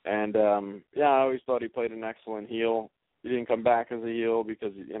 And, yeah, I always thought he played an excellent heel. He didn't come back as a heel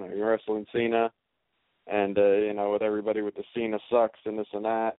because, you know, you're wrestling Cena. And, you know, with everybody with the Cena sucks and this and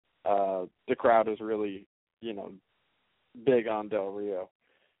that, the crowd is really, you know, big on Del Rio.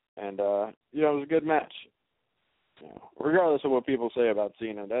 And, you know, it was a good match. You know, regardless of what people say about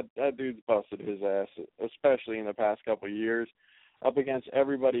Cena, that dude's busted his ass, especially in the past couple of years, up against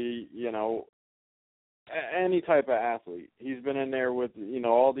everybody, you know, any type of athlete. He's been in there with, you know,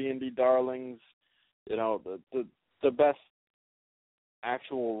 all the indie darlings, you know, the best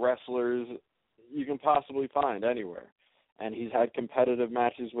actual wrestlers you can possibly find anywhere. And he's had competitive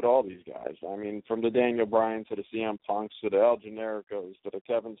matches with all these guys. I mean, from the Daniel Bryans to the CM Punks to the El Genericos to the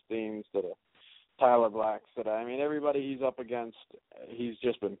Kevin Steens to the Tyler Blacks to the, I mean, everybody he's up against, he's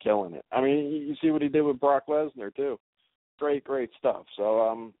just been killing it. I mean, you see what he did with Brock Lesnar, too. Great stuff.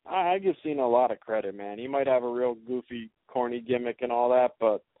 So I give Cena a lot of credit, man. He might have a real goofy, corny gimmick and all that,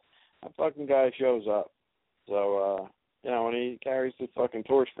 but that fucking guy shows up. So, you know, when he carries the fucking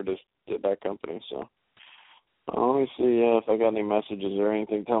torch for that company, so. Let me see if I got any messages or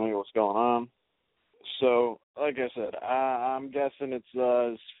anything. Tell me what's going on. So, like I said, I'm guessing it's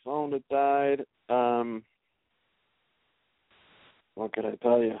his phone that died. What could I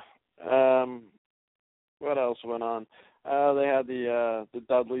tell you? What else went on? They had the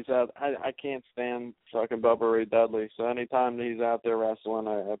Dudleys out. I can't stand fucking Bubba Ray Dudley, so anytime that he's out there wrestling,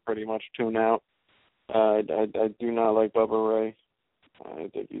 I pretty much tune out. I do not like Bubba Ray. I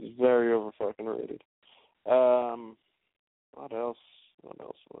think he's very over fucking rated. What else?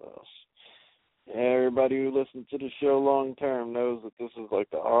 Everybody who listens to the show long term knows that this is like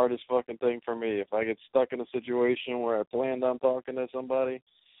the hardest fucking thing for me. If I get stuck in a situation where I planned on talking to somebody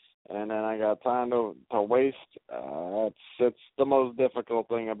and then I got time to waste, it's the most difficult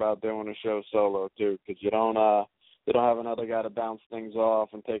thing about doing a show solo too, because you don't have another guy to bounce things off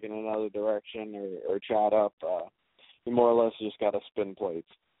and take in another direction or chat up. You more or less just got to spin plates.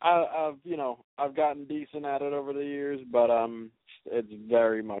 I've gotten decent at it over the years, but it's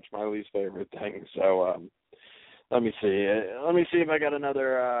very much my least favorite thing. So let me see. Let me see if I got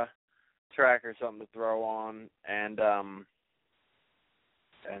another track or something to throw on, and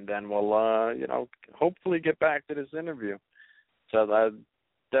then we'll hopefully get back to this interview. So I'd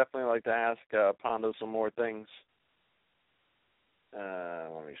definitely like to ask Pondo some more things.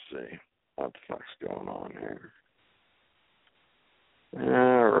 Let me see. What the fuck's going on here?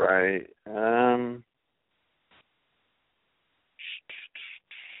 All right. All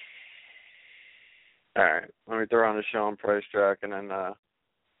right. Let me throw on the Sean Price track and then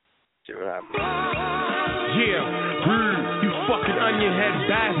see what happens. Yeah. You fucking onion head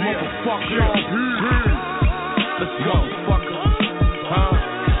bad motherfucker. Let's go, fucker. Huh?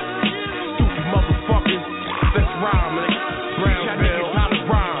 Stupid motherfuckers. Let's rhyme, man. Brown Bill. How to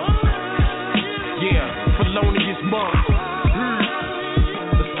rhyme. Yeah. Felonious month.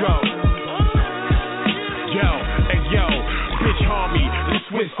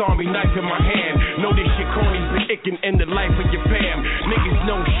 Swiss Army knife in my hand. Know this shit corny's been icking in the life of your fam. Niggas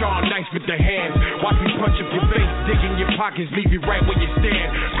know Sean nice with the hands. Watch me punch up your face, dig in your pockets, leave you right where you stand.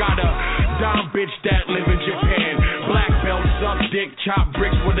 Got a dime bitch that live in Japan. Black belt, suck dick, chop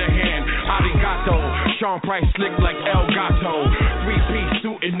bricks with a hand. Arigato, Sean Price slick like El Gato. 3-piece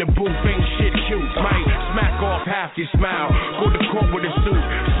suit in the booth, ain't shit cute. Might smack off half your smile. Go to court with a suit,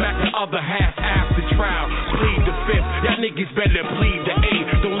 smack the other half after trial. Plead the fifth, y'all niggas better plead the eighth.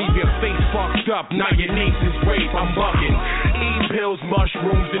 Don't leave your face fucked up, now your niece is rape. I'm bugging. E-pills,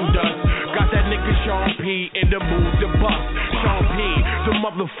 mushrooms, and dust. Got that nigga Sean P in the mood to bust. Sean P, the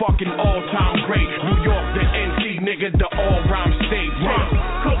motherfucking all-time great. New York, the NC nigga, the all-rhyme state. From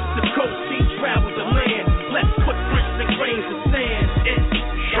coast to coast, he traveled the land. Let's put bricks and grains of sand. It's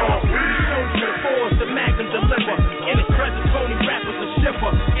Sean P. Soldier, the force, the Magnum deliver. In the present, Tony rappers a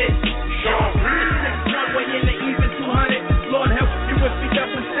shipper. It's Sean P. The 6 runway in the even 200. Lord help you if we got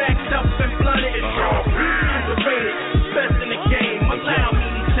them stacked up and blooded. It's Sean P. Underrated, best in the game. Allow me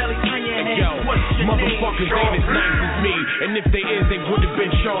to tell you on your head. What's your motherfuckers name? Ain't as nice as me. And if they is, they would have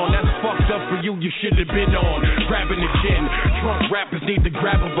been Sean. That's fucked up for you, you should have been on. Grabbing the chin. Drunk rappers need to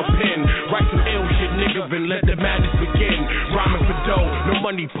grab up a pen. Write some ill shit, nigga, and let the madness begin. Rhyming for dough, no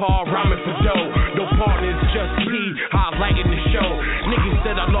money, Paul, rhyming for dough. No partners, just me, highlighting the show. Niggas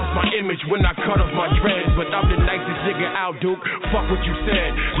said I lost my image when I cut off my dreads, but I'm the nicest nigga out, Duke. Fuck what you said,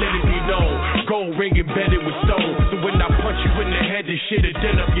 let it be known. Gold ring embedded with stone. So when I punch you in the head, this shit will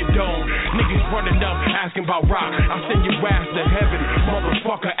dent up your dome. Niggas running up, asking about rock. I'll send your ass to heaven.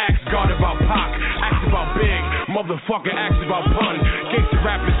 Motherfucker, ask God about Pac. Ask about Big. Motherfucker, ask about Pun. Gangsta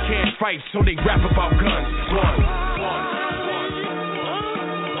rappers can't fight, so they rap about guns.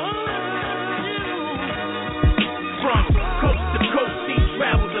 From coast to coast, he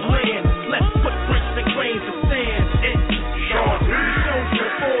traveled the land. Let's put bricks and grains of sand. It's Sean P. Soldier,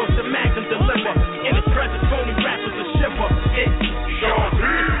 the force, the Magnum deliver. In the present, Tony rappers a shipper. It's Sean P.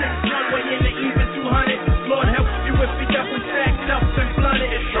 The 6 runway in the even 200. Lord help you if we got them stacked up and blooded.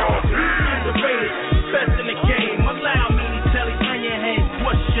 It's Sean P. Underrated, best in the game. Allow me to tell you on your head,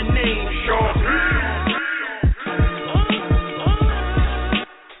 what's your name? Sean P.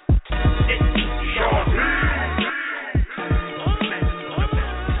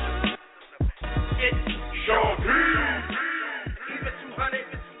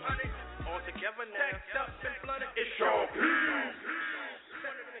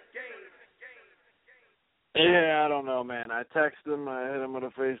 Yeah, I don't know, man. I texted him. I hit him with a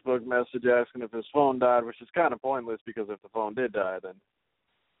Facebook message asking if his phone died, which is kind of pointless because if the phone did die,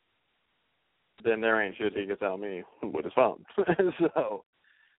 then there ain't shit he could tell me with his phone. So,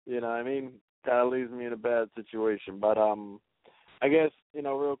 you know what I mean? Kind of leaves me in a bad situation. But I guess,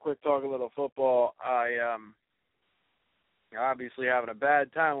 real quick, talk a little football. I obviously having a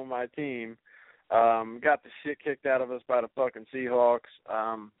bad time with my team. Got the shit kicked out of us by the fucking Seahawks.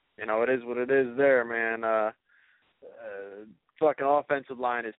 It is what it is there, man. Fucking offensive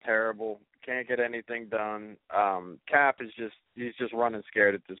line is terrible. Can't get anything done. Cap is he's just running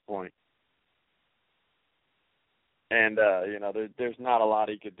scared at this point. And, there's not a lot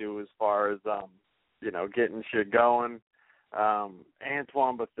he could do as far as, getting shit going.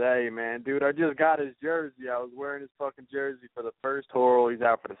 Antoine Bethea, man. Dude, I just got his jersey. I was wearing his fucking jersey for the first tour. He's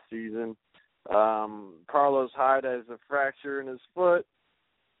out for the season. Carlos Hyde has a fracture in his foot.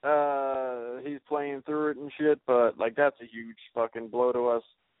 He's playing through it and shit, but, that's a huge fucking blow to us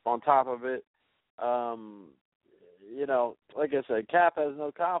on top of it. Like I said, Cap has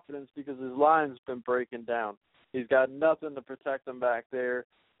no confidence because his line's been breaking down. He's got nothing to protect him back there.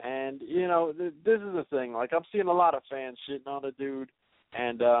 And, this is the thing. I'm seeing a lot of fans shitting on the dude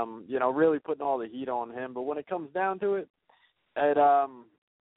and, really putting all the heat on him. But when it comes down to it,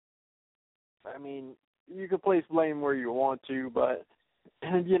 you can place blame where you want to, but,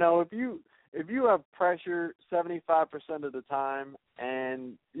 if you have pressure 75% of the time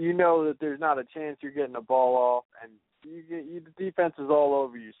and you know that there's not a chance you're getting the ball off and the defense is all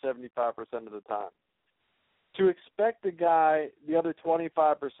over you 75% of the time, to expect the guy, the other 25%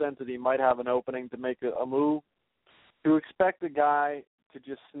 that he might have an opening to make a move, to expect the guy to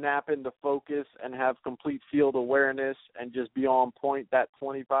just snap into focus and have complete field awareness and just be on point that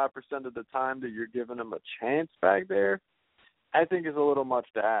 25% of the time that you're giving him a chance back there, I think is a little much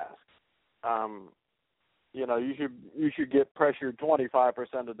to ask. You should get pressured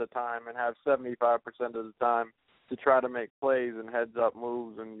 25% of the time and have 75% of the time to try to make plays and heads-up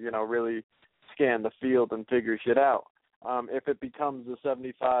moves and, really scan the field and figure shit out. If it becomes a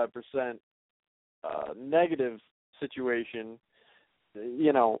 75% negative situation,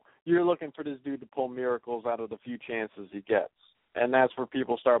 you're looking for this dude to pull miracles out of the few chances he gets. And that's where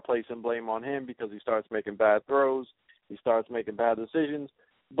people start placing blame on him because he starts making bad throws, he starts making bad decisions.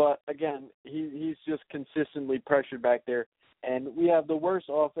 But, again, he's just consistently pressured back there. And we have the worst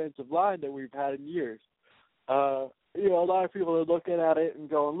offensive line that we've had in years. A lot of people are looking at it and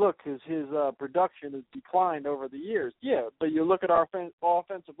going, look, his production has declined over the years. Yeah, but you look at our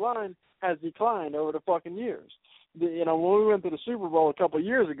offensive line has declined over the fucking years. When we went to the Super Bowl a couple of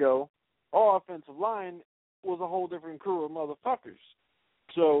years ago, our offensive line was a whole different crew of motherfuckers.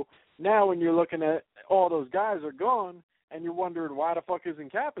 So now when you're looking at all those guys are gone and you're wondering why the fuck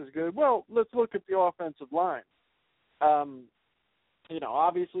isn't Cap as good, well, let's look at the offensive line.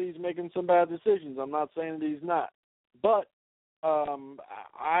 Obviously he's making some bad decisions. I'm not saying that he's not. But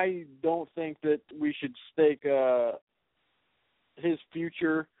I don't think that we should stake his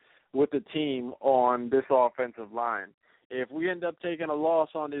future with the team on this offensive line. If we end up taking a loss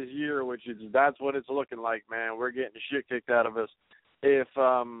on this year, that's what it's looking like, man, we're getting the shit kicked out of us. If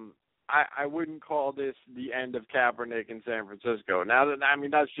I wouldn't call this the end of Kaepernick in San Francisco. Now,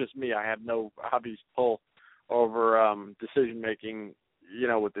 that's just me. I have no obvious pull over decision-making,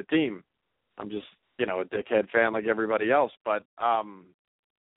 with the team. I'm just, a dickhead fan like everybody else. But I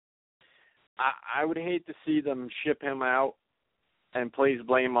would hate to see them ship him out and place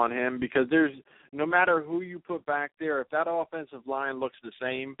blame on him because no matter who you put back there, if that offensive line looks the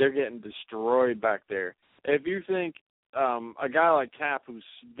same, they're getting destroyed back there. If you think a guy like Cap, who's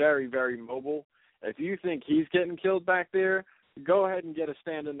very, very mobile, if you think he's getting killed back there, go ahead and get a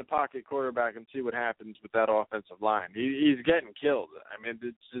stand-in-the-pocket quarterback and see what happens with that offensive line. He's getting killed.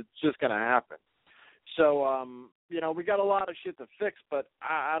 It's just going to happen. So, we got a lot of shit to fix, but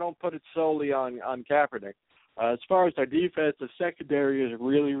I don't put it solely on Kaepernick. As far as our defense, the secondary is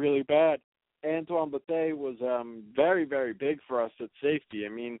really, really bad. Antoine Bethea was very, very big for us at safety.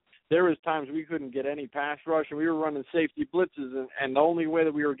 There was times we couldn't get any pass rush, and we were running safety blitzes, and the only way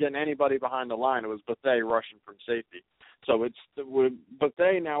that we were getting anybody behind the line was Bethea rushing from safety. So it's with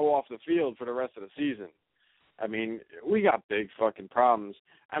Bethea now off the field for the rest of the season. We got big fucking problems.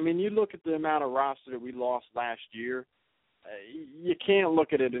 You look at the amount of roster that we lost last year, you can't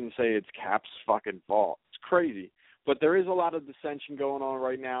look at it and say it's Cap's fucking fault. It's crazy. But there is a lot of dissension going on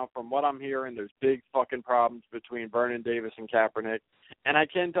right now. From what I'm hearing, there's big fucking problems between Vernon Davis and Kaepernick. And I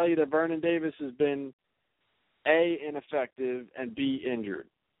can tell you that Vernon Davis has been, A, ineffective, and B, injured.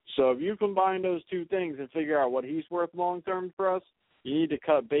 So if you combine those two things and figure out what he's worth long-term for us, you need to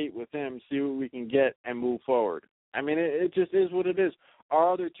cut bait with him, see what we can get, and move forward. It just is what it is.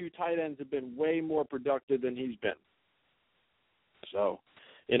 Our other two tight ends have been way more productive than he's been. So,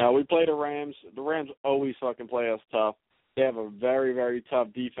 we play the Rams. The Rams always fucking play us tough. They have a very, very tough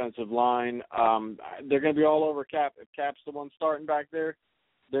defensive line. They're going to be all over Cap. If Cap's the one starting back there,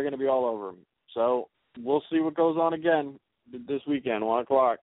 they're going to be all over him. So we'll see what goes on again this weekend, 1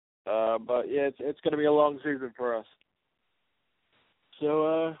 o'clock. But, yeah, it's going to be a long season for us.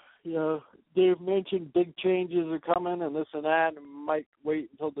 So, Dave mentioned big changes are coming and this and that, and might wait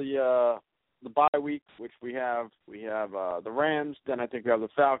until the the bye week, which we have the Rams, then I think we have the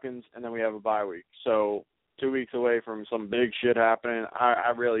Falcons, and then we have a bye week. So 2 weeks away from some big shit happening.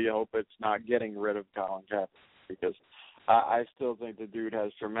 I really hope it's not getting rid of Colin Kaepernick, because I still think the dude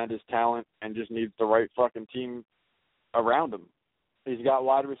has tremendous talent and just needs the right fucking team around him. He's got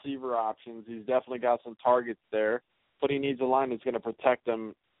wide receiver options. He's definitely got some targets there, but he needs a line that's going to protect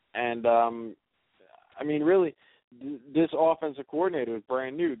him. And, I mean, really, this offensive coordinator is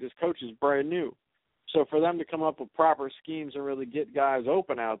brand new. This coach is brand new. So for them to come up with proper schemes and really get guys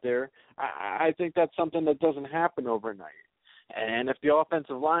open out there, I think that's something that doesn't happen overnight. And if the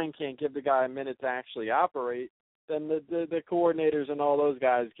offensive line can't give the guy a minute to actually operate, then the coordinators and all those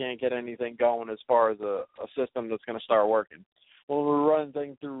guys can't get anything going as far as a system that's going to start working. When we're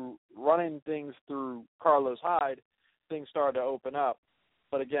running things through Carlos Hyde, things started to open up.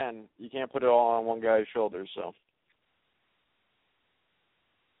 But again, you can't put it all on one guy's shoulders. So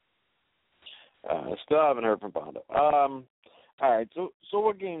still haven't heard from Pondo. All right, so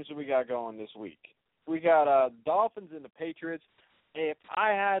what games do we got going this week? We got Dolphins and the Patriots. If I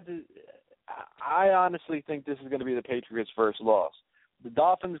had to, I honestly think this is going to be the Patriots' first loss. The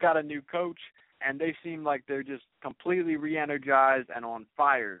Dolphins got a new coach, and they seem like they're just completely re-energized and on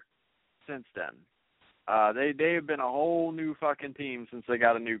fire since then. They have been a whole new fucking team since they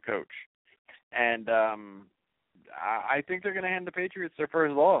got a new coach. And I think they're going to hand the Patriots their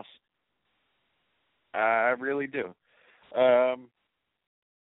first loss. I really do.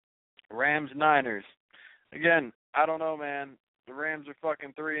 Rams-Niners. Again, I don't know, man. The Rams are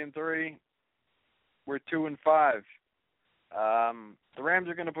fucking 3-3. We're 2-5. The Rams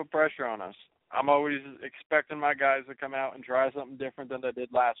are going to put pressure on us. I'm always expecting my guys to come out and try something different than they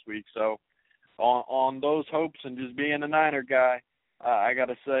did last week. So on those hopes and just being a Niner guy, I got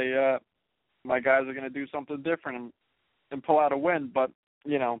to say my guys are going to do something different and pull out a win. But,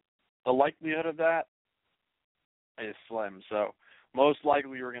 you know, the likelihood of that is slim. So most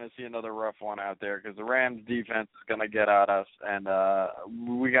likely we're going to see another rough one out there because the Rams defense is going to get at us, and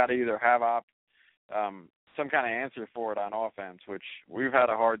we got to either have some kind of answer for it on offense, which we've had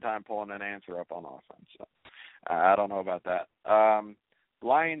a hard time pulling an answer up on offense. So I don't know about that.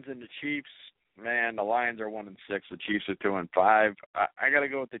 Lions and the Chiefs, man, the Lions are 1-6. The Chiefs are 2-5. I got to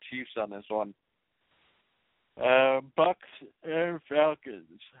go with the Chiefs on this one. Bucks and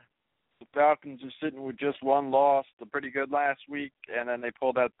Falcons. The Falcons are sitting with just one loss. They're pretty good last week, and then they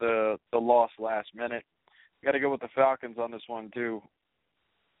pulled out the loss last minute. Got to go with the Falcons on this one too.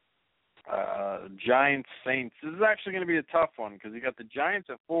 Giants, Saints. This is actually going to be a tough one because you got the Giants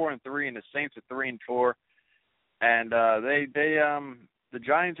at 4-3 and the Saints at 3-4, and the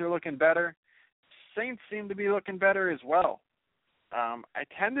Giants are looking better. Saints seem to be looking better as well. I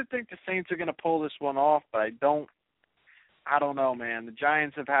tend to think the Saints are going to pull this one off, but I don't know, man. The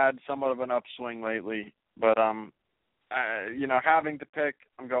Giants have had somewhat of an upswing lately, but having to pick,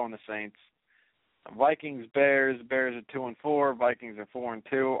 I'm going the Saints. Vikings, Bears. Bears are 2-4. Vikings are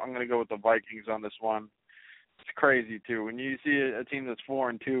 4-2. I'm going to go with the Vikings on this one. It's crazy too when you see a team that's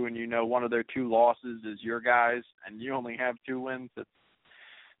 4-2 and you know one of their two losses is your guys, and you only have 2 wins. It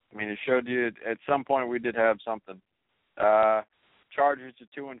showed you at some point we did have something. Chargers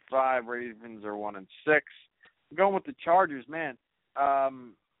are 2-5. Ravens are 1-6. I'm going with the Chargers, man.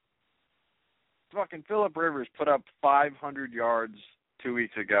 Fucking Phillip Rivers put up 500 yards 2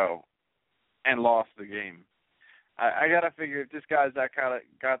 weeks ago and lost the game. I gotta figure if this guy's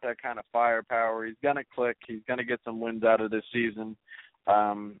got that kind of firepower, he's gonna click. He's gonna get some wins out of this season.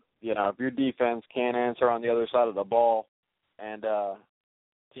 If your defense can't answer on the other side of the ball and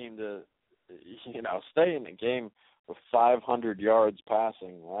team to stay in the game with 500 yards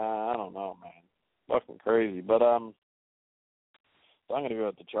passing, I don't know, man. Fucking crazy. But so I'm gonna go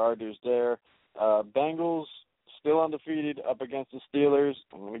with the Chargers there. Bengals still undefeated up against the Steelers.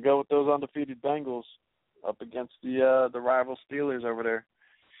 I'm going to go with those undefeated Bengals up against the rival Steelers over there.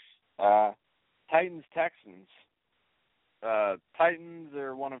 Titans, Texans. Titans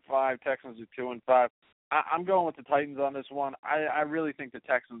are 1-5. Texans are 2-5. I'm going with the Titans on this one. I really think the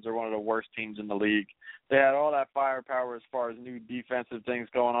Texans are one of the worst teams in the league. They had all that firepower as far as new defensive things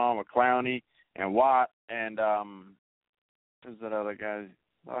going on with Clowney and Watt and who's that other guy?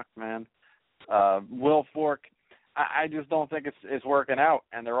 Fuck, man. Will Fork. I just don't think it's working out,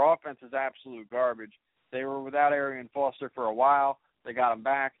 and their offense is absolute garbage. They were without Arian Foster for a while. They got him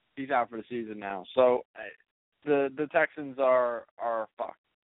back. He's out for the season now. So the Texans are fucked,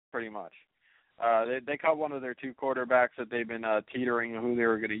 pretty much. They cut one of their 2 quarterbacks that they've been teetering who they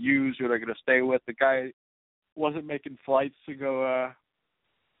were going to use, who they're going to stay with. The guy wasn't making flights to go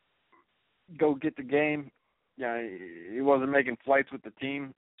get the game. He wasn't making flights with the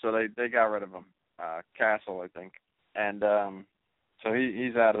team. So they got rid of him. Castle, I think. And so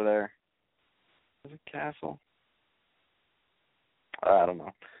he's out of there. Is it Castle? I don't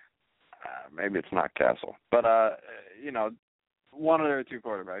know. Maybe it's not Castle. But, one of their two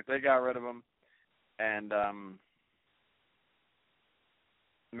quarterbacks. They got rid of him. And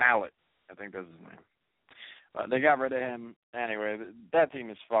Mallet, I think that's his name. They got rid of him. Anyway, that team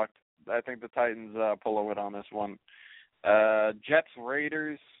is fucked. I think the Titans pull a win on this one. Jets,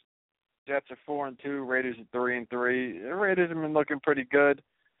 Raiders. Jets are 4-2. Raiders are 3-3. The Raiders have been looking pretty good.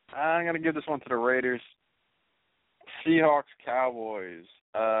 I'm going to give this one to the Raiders. Seahawks, Cowboys.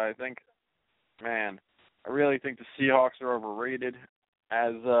 I really think the Seahawks are overrated,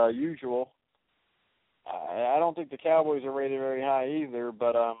 as usual. I don't think the Cowboys are rated very high either,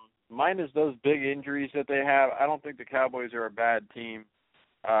 but minus those big injuries that they have, I don't think the Cowboys are a bad team.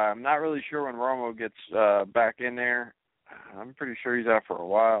 I'm not really sure when Romo gets back in there. I'm pretty sure he's out for a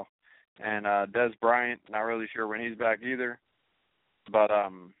while. And Des Bryant, not really sure when he's back either. But I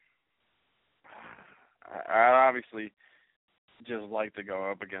obviously just like to go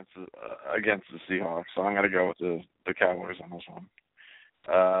up against the Seahawks, so I'm going to go with the Cowboys on this one.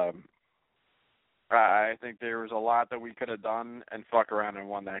 I think there was a lot that we could have done and fuck around and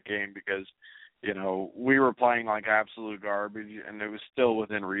won that game because, we were playing like absolute garbage, and it was still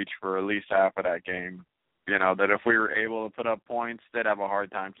within reach for at least half of that game. That if we were able to put up points, they'd have a hard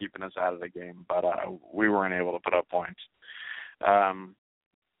time keeping us out of the game. But we weren't able to put up points.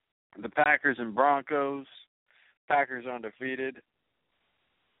 The Packers and Broncos. Packers undefeated.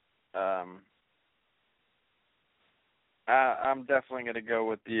 I'm definitely going to go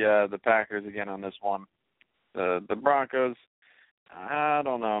with the Packers again on this one. The Broncos, I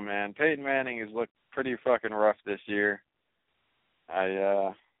don't know, man. Peyton Manning has looked pretty fucking rough this year.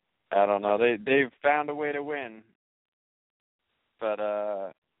 I don't know. They've found a way to win, but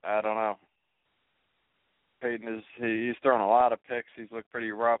I don't know. Peyton he's thrown a lot of picks. He's looked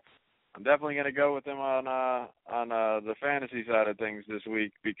pretty rough. I'm definitely going to go with him on the fantasy side of things this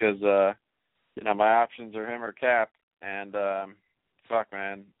week because my options are him or Cap, and fuck,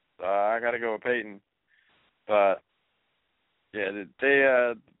 man, I got to go with Peyton. But yeah,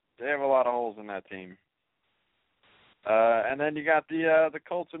 they have a lot of holes in that team. And then you got the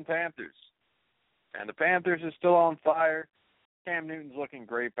Colts and Panthers. And the Panthers are still on fire. Cam Newton's looking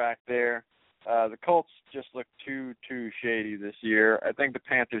great back there. The Colts just look too shady this year. I think the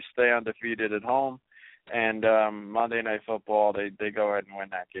Panthers stay undefeated at home. And Monday Night Football, they go ahead and win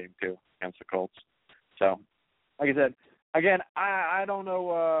that game too against the Colts. So, like I said, again, I don't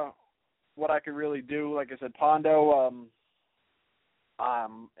know what I could really do. Like I said, Pondo,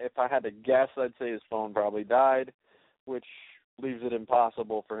 if I had to guess, I'd say his phone probably died, which leaves it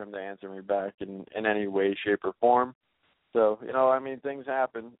impossible for him to answer me back in any way, shape, or form. So, things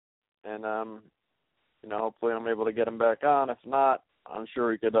happen. And, hopefully I'm able to get him back on. If not, I'm sure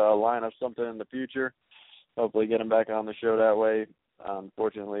we could line up something in the future. Hopefully get him back on the show that way.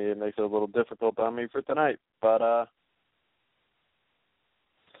 Unfortunately, it makes it a little difficult on me for tonight. But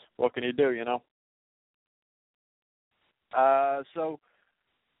what can you do, So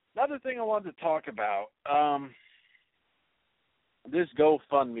another thing I wanted to talk about, this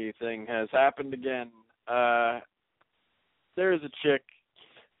GoFundMe thing has happened again. There's a chick,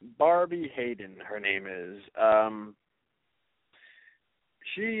 Barbie Hayden, her name is.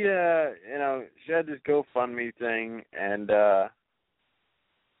 She had this GoFundMe thing, and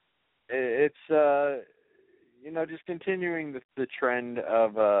it's just continuing the trend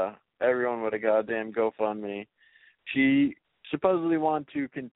of everyone with a goddamn GoFundMe. She supposedly wanted to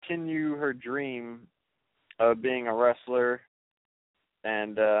continue her dream of being a wrestler,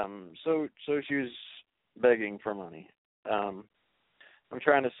 and so she was begging for money. I'm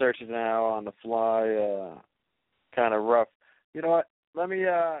trying to search it now on the fly, kind of rough. You know what? Let me,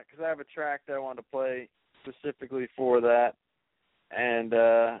 because I have a track that I want to play specifically for that, and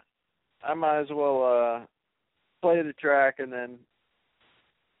I might as well play the track, and then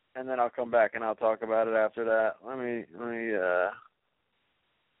I'll come back and I'll talk about it after that. Let me.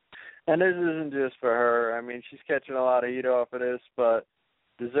 And this isn't just for her. I mean, she's catching a lot of heat off of this, but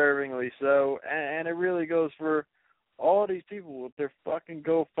deservingly so. And it really goes for all these people with their fucking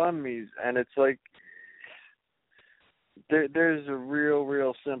GoFundMes, and it's like there's a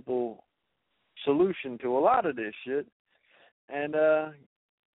real simple solution to a lot of this shit. And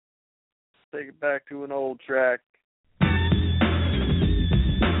take it back to an old track.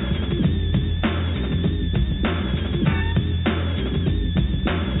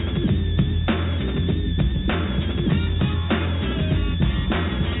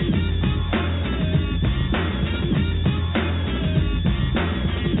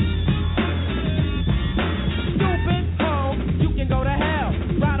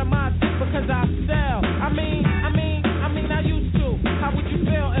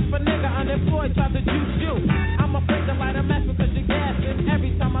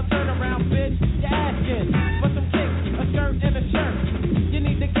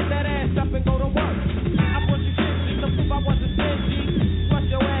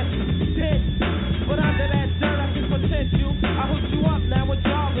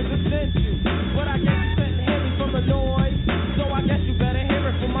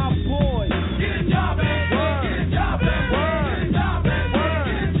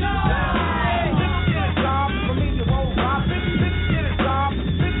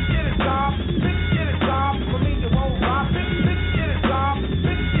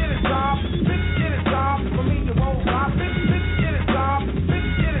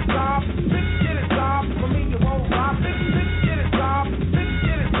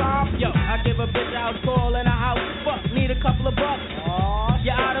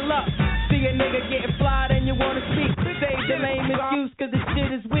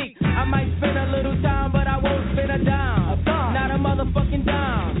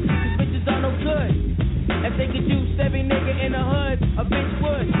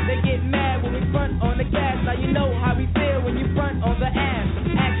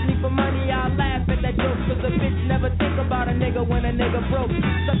 nigga broke.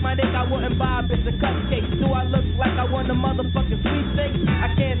 Suck my dick, I wouldn't buy a bitch a cupcake. Do I look like I won the motherfucking sweepstakes? I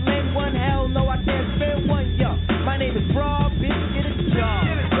can't lend one, hell no, I can't spend one, yo. My name is Broad, bitch, get a job.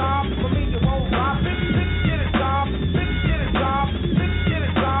 Get a job, for me you won't rob. Get a job, get a job, get a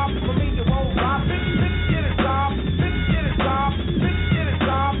job, for me you won't rob. Get a job, get a job, get a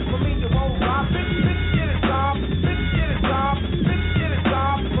job, for me you won't rob. Get a job, get a job, get a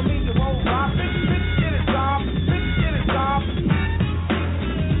job, for me you won't rob. Get a job, get a job.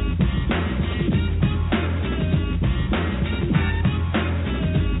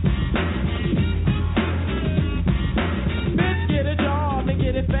 Bitch, get a job and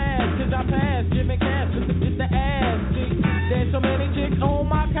get it fast, 'cause I passed Jimmy Cash with the ass. See, there's so many chicks on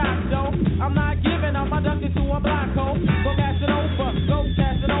my cock, though. I'm not giving up my ducking to a black hole. Go cash it over,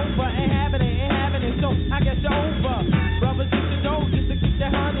 ain't having it, so I guess you're over. Brothers get your dough just to keep their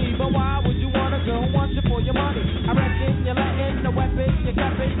honey, but why would you want a girl who wants you for your money? I reckon you're letting the weapon, you're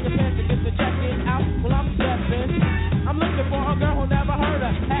cupping, your pants to get the checking out while I'm stepping. I'm looking for a girl who never heard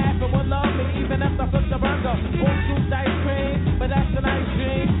her. Half it would love me even if I cooked the burger. Or scooped ice cream, but that's a nice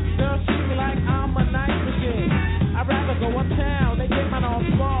dream. Girls treat me like I'm a nice machine. I'd rather go uptown and get mine on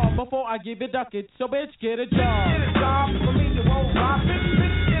small before I give it ducket. So bitch, get a job. Get a job, for me you won't rob. Get a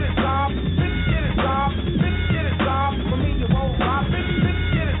job, get a job, get a job, for me you won't rob. Get a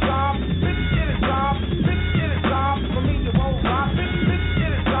job, get a job, get a job, for me you won't rob. Get a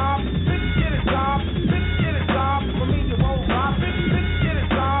job, get a job, get a job, for me you won't rob. Get a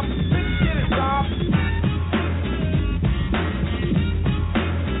job, get a job.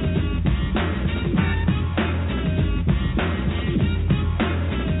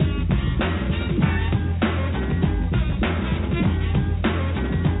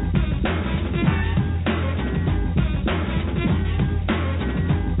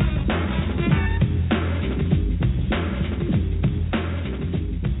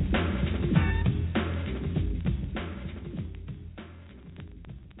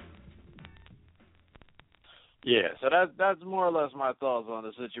 Yeah, so that's more or less my thoughts on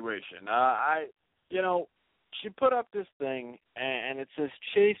the situation. She put up this thing, and it says,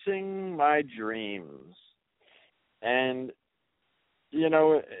 chasing my dreams. And,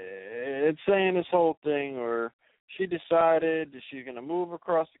 it's saying this whole thing where she decided that she's going to move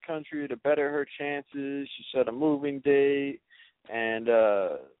across the country to better her chances. She set a moving date, and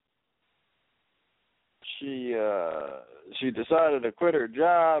she decided to quit her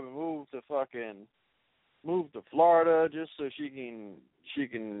job and move to Florida just so she can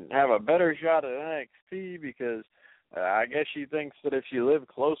have a better shot at NXT because I guess she thinks that if she lived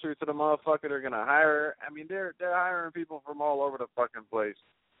closer to the motherfucker, they're gonna hire her. I mean, they're hiring people from all over the fucking place.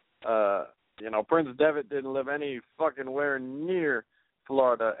 Prince Devitt didn't live any fucking where near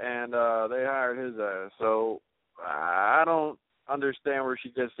Florida, and they hired his ass. So I don't understand where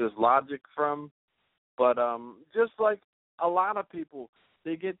she gets this logic from, but just like a lot of people,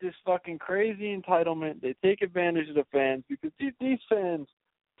 they get this fucking crazy entitlement. They take advantage of the fans because these fans,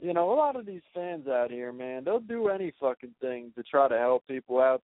 a lot of these fans out here, man, they'll do any fucking thing to try to help people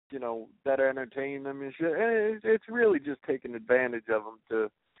out, that entertain them and shit. And it's really just taking advantage of them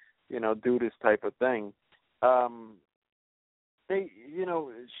to, do this type of thing.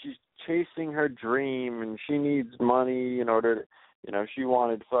 She's chasing her dream and she needs money in order to, she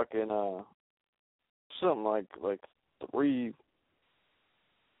wanted fucking, something like $3,000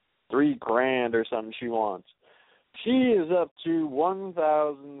 or something she wants. She is up to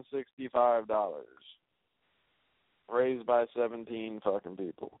 $1,065, raised by 17 fucking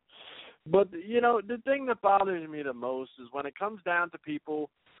people. But, the thing that bothers me the most is when it comes down to people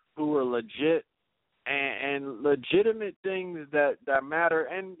who are legit and legitimate things that matter.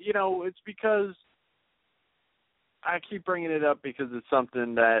 And, it's because I keep bringing it up because it's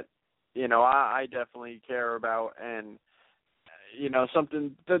something that, I definitely care about and,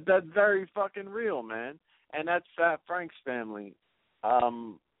 something that's very fucking real, man. And that's Fat Frank's family.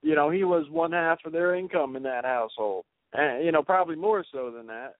 He was one half of their income in that household. And, probably more so than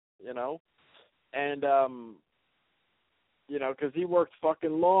that, And, because he worked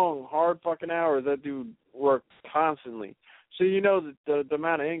fucking long, hard fucking hours. That dude worked constantly. So that the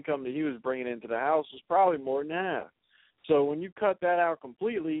amount of income that he was bringing into the house was probably more than half. So when you cut that out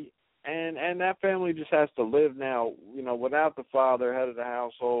completely, and that family just has to live now, without the father, head of the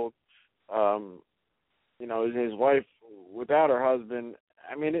household, his wife without her husband.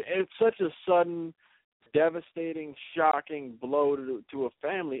 I mean, it's such a sudden, devastating, shocking blow to a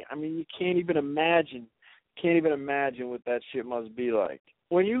family. I mean, you can't even imagine what that shit must be like.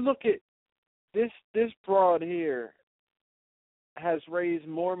 When you look at this broad here has raised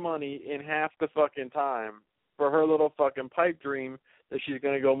more money in half the fucking time for her little fucking pipe dream that she's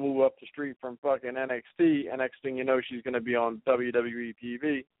going to go move up the street from fucking NXT, and next thing you know, she's going to be on WWE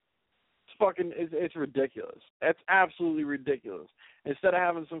TV. It's ridiculous. That's absolutely ridiculous. Instead of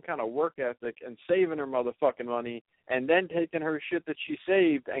having some kind of work ethic and saving her motherfucking money and then taking her shit that she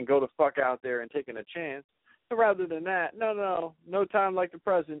saved and go the fuck out there and taking a chance, rather than that, no time like the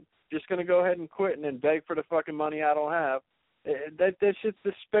present, just going to go ahead and quit and then beg for the fucking money I don't have. That shit's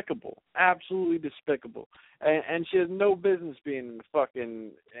despicable. Absolutely despicable. And she has no business being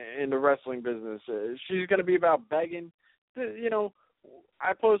in the wrestling business. She's going to be about begging. You know,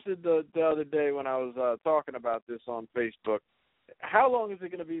 I posted the other day when I was talking about this on Facebook, how long is it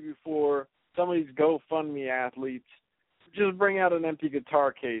going to be before some of these GoFundMe athletes just bring out an empty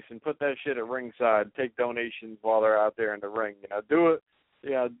guitar case and put that shit at ringside, take donations while they're out there in the ring? You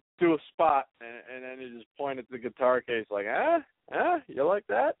know, do a spot and then you just point at the guitar case like, you like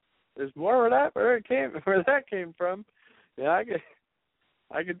that? There's more of that? Where that came from? Yeah,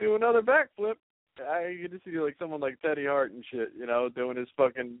 I could do another backflip. I could just see like someone like Teddy Hart and shit, you know, doing his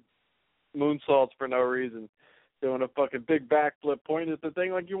fucking moonsaults for no reason, doing a fucking big backflip, pointing at the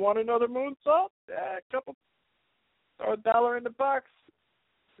thing like, you want another moonsault? Yeah, throw $1 in the box.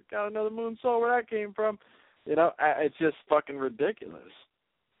 Got another moonsault where that came from. You know, it's just fucking ridiculous.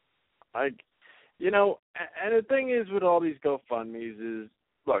 Like, you know, and the thing is with all these GoFundMes is,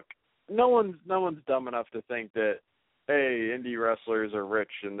 look, no one's dumb enough to think that, hey, indie wrestlers are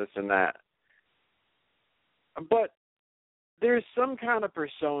rich and this and that. But there's some kind of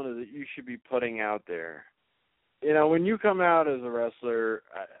persona that you should be putting out there. You know, when you come out as a wrestler,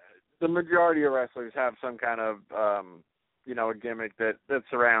 the majority of wrestlers have some kind of, you know, a gimmick that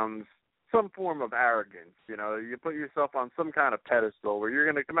surrounds some form of arrogance. You know, you put yourself on some kind of pedestal where you're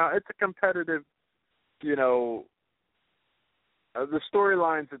going to come out. It's a competitive, you know, the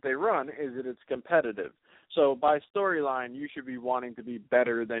storylines that they run is that it's competitive. So by storyline, you should be wanting to be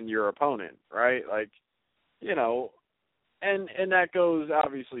better than your opponent, right? Like, you know, and that goes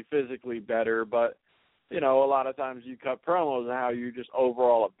obviously physically better, but, you know, a lot of times you cut promos on how you're just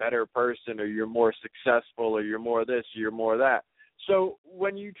overall a better person, or you're more successful, or you're more this, or you're more that. So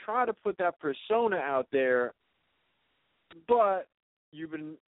when you try to put that persona out there, but you've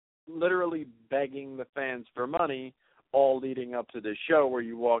been literally begging the fans for money all leading up to this show where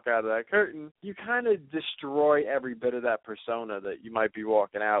you walk out of that curtain, you kind of destroy every bit of that persona that you might be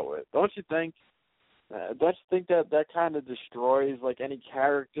walking out with. Don't you think? Don't you think that kind of destroys, like, any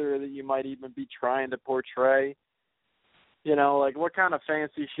character that you might even be trying to portray? You know, like, what kind of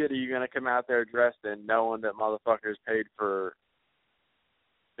fancy shit are you going to come out there dressed in knowing that motherfuckers paid for,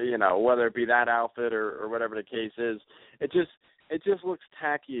 you know, whether it be that outfit or whatever the case is? It just looks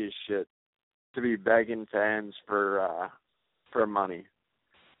tacky as shit to be begging fans for money,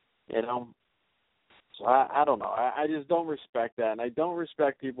 you know? So I don't know. I just don't respect that, and I don't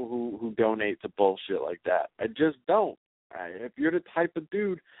respect people who donate to bullshit like that. I just don't. If you're the type of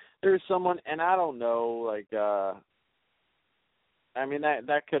dude, there's someone, and I don't know, like, I mean,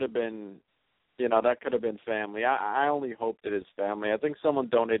 that could have been, you know, that could have been family. I only hope that it's family. I think someone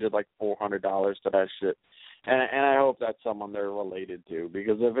donated like $400 to that shit, and I hope that's someone they're related to,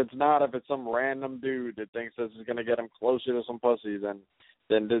 because if it's not, if it's some random dude that thinks this is going to get him closer to some pussy, then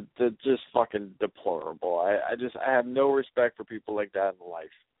they're just fucking deplorable. I have no respect for people like that in life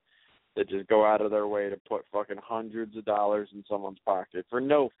that just go out of their way to put fucking hundreds of dollars in someone's pocket for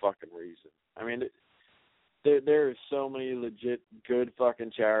no fucking reason. I mean, there are so many legit good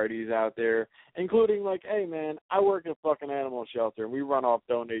fucking charities out there, including, like, hey man, I work at a fucking animal shelter and we run off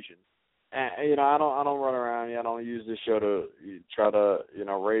donations. And, you know, I don't run around. I don't use this show to try to, you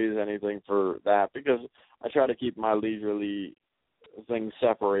know, raise anything for that, because I try to keep my leisurely things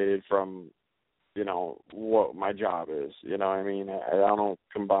separated from, you know, what my job is. You know what I mean? I don't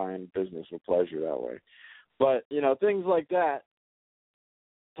combine business with pleasure that way. But, you know, things like that,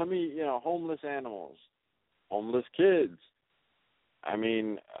 to me, you know, homeless animals, homeless kids, I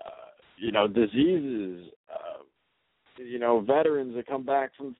mean, you know, diseases, you know, veterans that come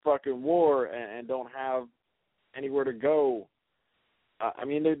back from fucking war and don't have anywhere to go. I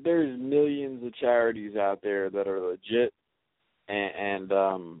mean, there's millions of charities out there that are legit and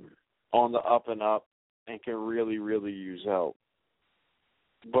on the up and up and can really, really use help.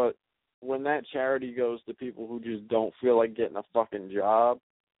 But when that charity goes to people who just don't feel like getting a fucking job,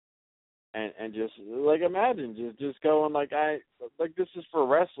 and just, like, imagine just going like, this is for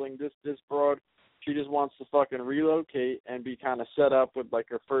wrestling, this broad, she just wants to fucking relocate and be kind of set up with, like,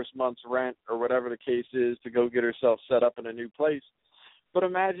 her first month's rent or whatever the case is to go get herself set up in a new place. But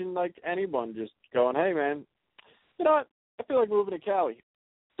imagine, like, anyone just going, hey, man, you know what? I feel like moving to Cali.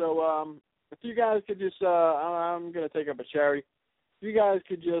 So if you guys could just, I'm going to take up a charity. If you guys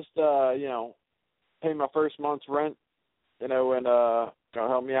could just, pay my first month's rent, and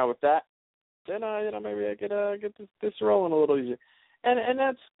help me out with that, then, maybe I could get this rolling a little easier. And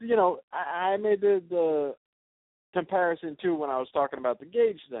that's, I made the comparison, too, when I was talking about the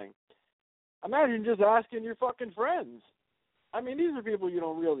gauge thing. Imagine just asking your fucking friends. I mean, these are people you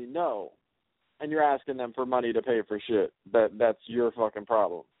don't really know, and you're asking them for money to pay for shit. That's your fucking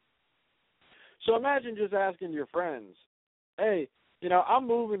problem. So imagine just asking your friends, hey, I'm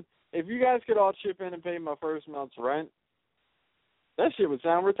moving. If you guys could all chip in and pay my first month's rent, that shit would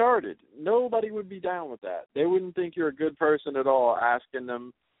sound retarded. Nobody would be down with that. They wouldn't think you're a good person at all asking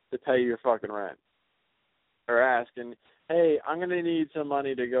them to pay your fucking rent. Or asking, hey, I'm going to need some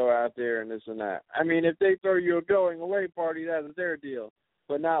money to go out there and this and that. I mean, if they throw you a going-away party, that's their deal.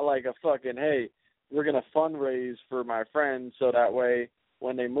 But not like a fucking, hey, we're going to fundraise for my friends so that way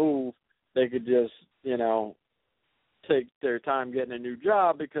when they move, they could just, take their time getting a new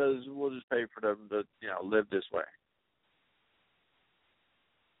job because we'll just pay for them to, live this way.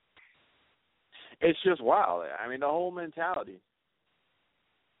 It's just wild. I mean, the whole mentality.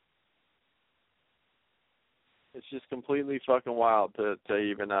 It's just completely fucking wild to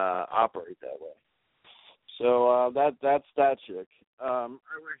even operate that way. So that's that chick. I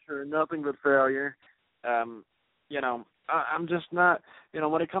wish her nothing but failure. I'm just not,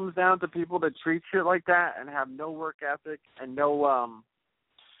 when it comes down to people that treat shit like that and have no work ethic and no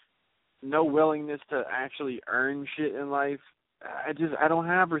willingness to actually earn shit in life, I don't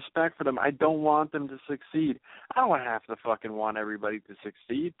have respect for them. I don't want them to succeed. I don't have to fucking want everybody to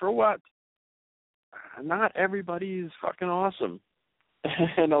succeed. For what? Not everybody is fucking awesome.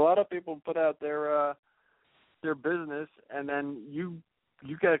 And a lot of people put out their business, and then you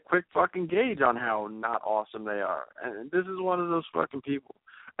get a quick fucking gauge on how not awesome they are. And this is one of those fucking people.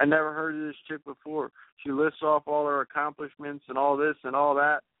 I never heard of this chick before. She lists off all her accomplishments and all this and all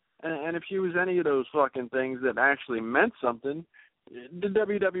that. And if she was any of those fucking things that actually meant something, the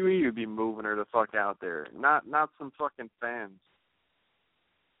WWE would be moving her the fuck out there. Not some fucking fans.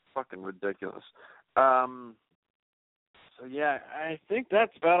 Fucking ridiculous. So yeah, I think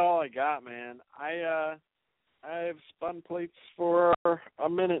that's about all I got, man. I've spun plates for a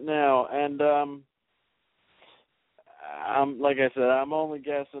minute now, and I'm like I said, I'm only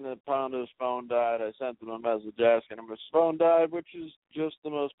guessing that Pondo's phone died. I sent him a message asking him if his phone died, which is just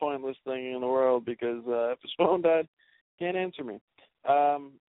the most pointless thing in the world because if his phone died, he can't answer me.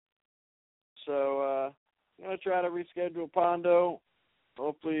 So I'm gonna try to reschedule Pondo.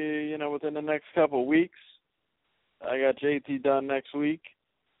 Hopefully, within the next couple of weeks. I got JT Dunn next week.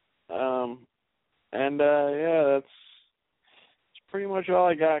 That's pretty much all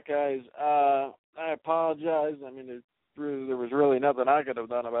I got, guys. I apologize. I mean, there was really nothing I could have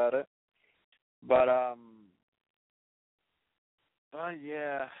done about it. But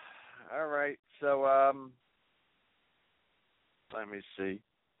yeah. All right. So, let me see.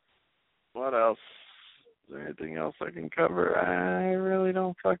 What else? Is there anything else I can cover? I really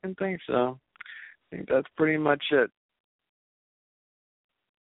don't fucking think so. I think that's pretty much it.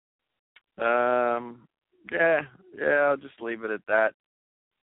 Yeah, I'll just leave it at that.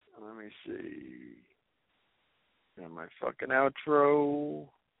 Let me see. Got my fucking outro.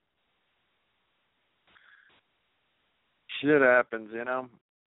 Shit happens,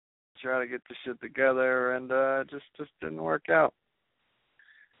 Try to get the shit together, and just didn't work out.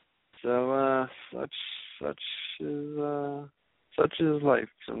 So such is life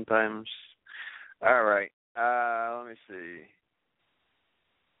sometimes. All right. Let me see.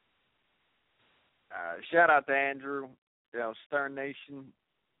 Shout out to Andrew, Stern Nation,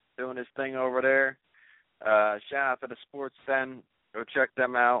 doing his thing over there. Shout out to the Sports Den. Go check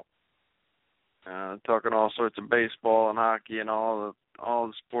them out. Talking all sorts of baseball and hockey and all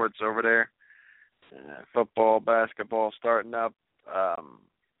the sports over there. Football, basketball starting up. I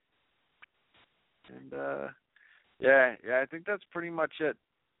think that's pretty much it.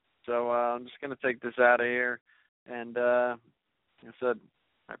 So I'm just going to take this out of here. And like I said,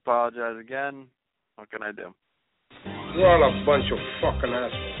 I apologize again. What can I do? You're all a bunch of fucking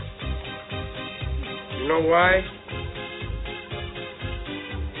assholes. You know why?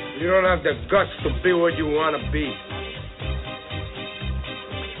 You don't have the guts to be what you want to be.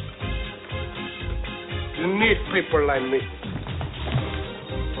 You need people like me.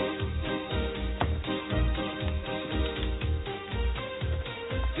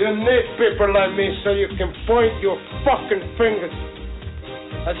 You need people like me so you can point your fucking fingers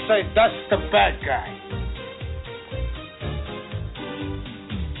and say, that's the bad guy.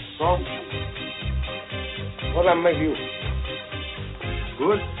 So, what'll make you?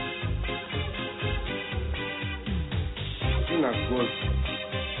 Good? you're not good.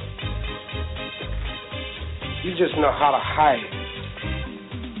 You just know how to hide.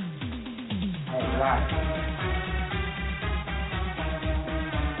 How to lie.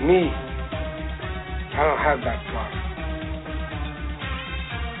 Me, I don't have that part.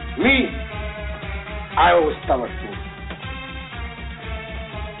 Me, I always tell the truth.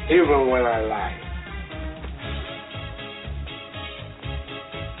 Even when I lie.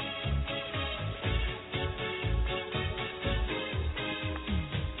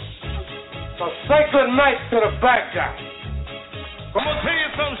 So say good night to the bad guy. I'm gonna tell you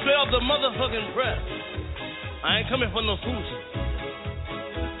something straight off the motherfucking press. I ain't coming for no foolishness.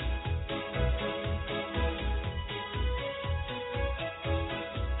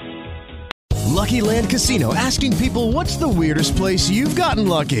 Lucky Land Casino, asking people, what's the weirdest place you've gotten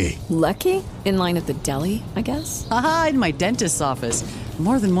lucky? Lucky? In line at the deli, I guess? Aha, in my dentist's office.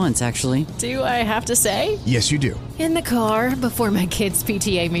 More than once, actually. Do I have to say? Yes, you do. In the car before my kids'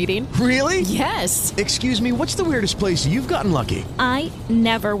 PTA meeting. Really? Yes. Excuse me, what's the weirdest place you've gotten lucky? I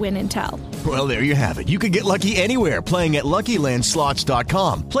never win and tell. Well, there you have it. You can get lucky anywhere, playing at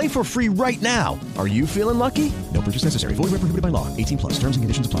LuckyLandSlots.com. Play for free right now. Are you feeling lucky? No purchase necessary. Void where prohibited by law. 18+. Terms and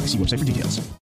conditions apply. See website for details.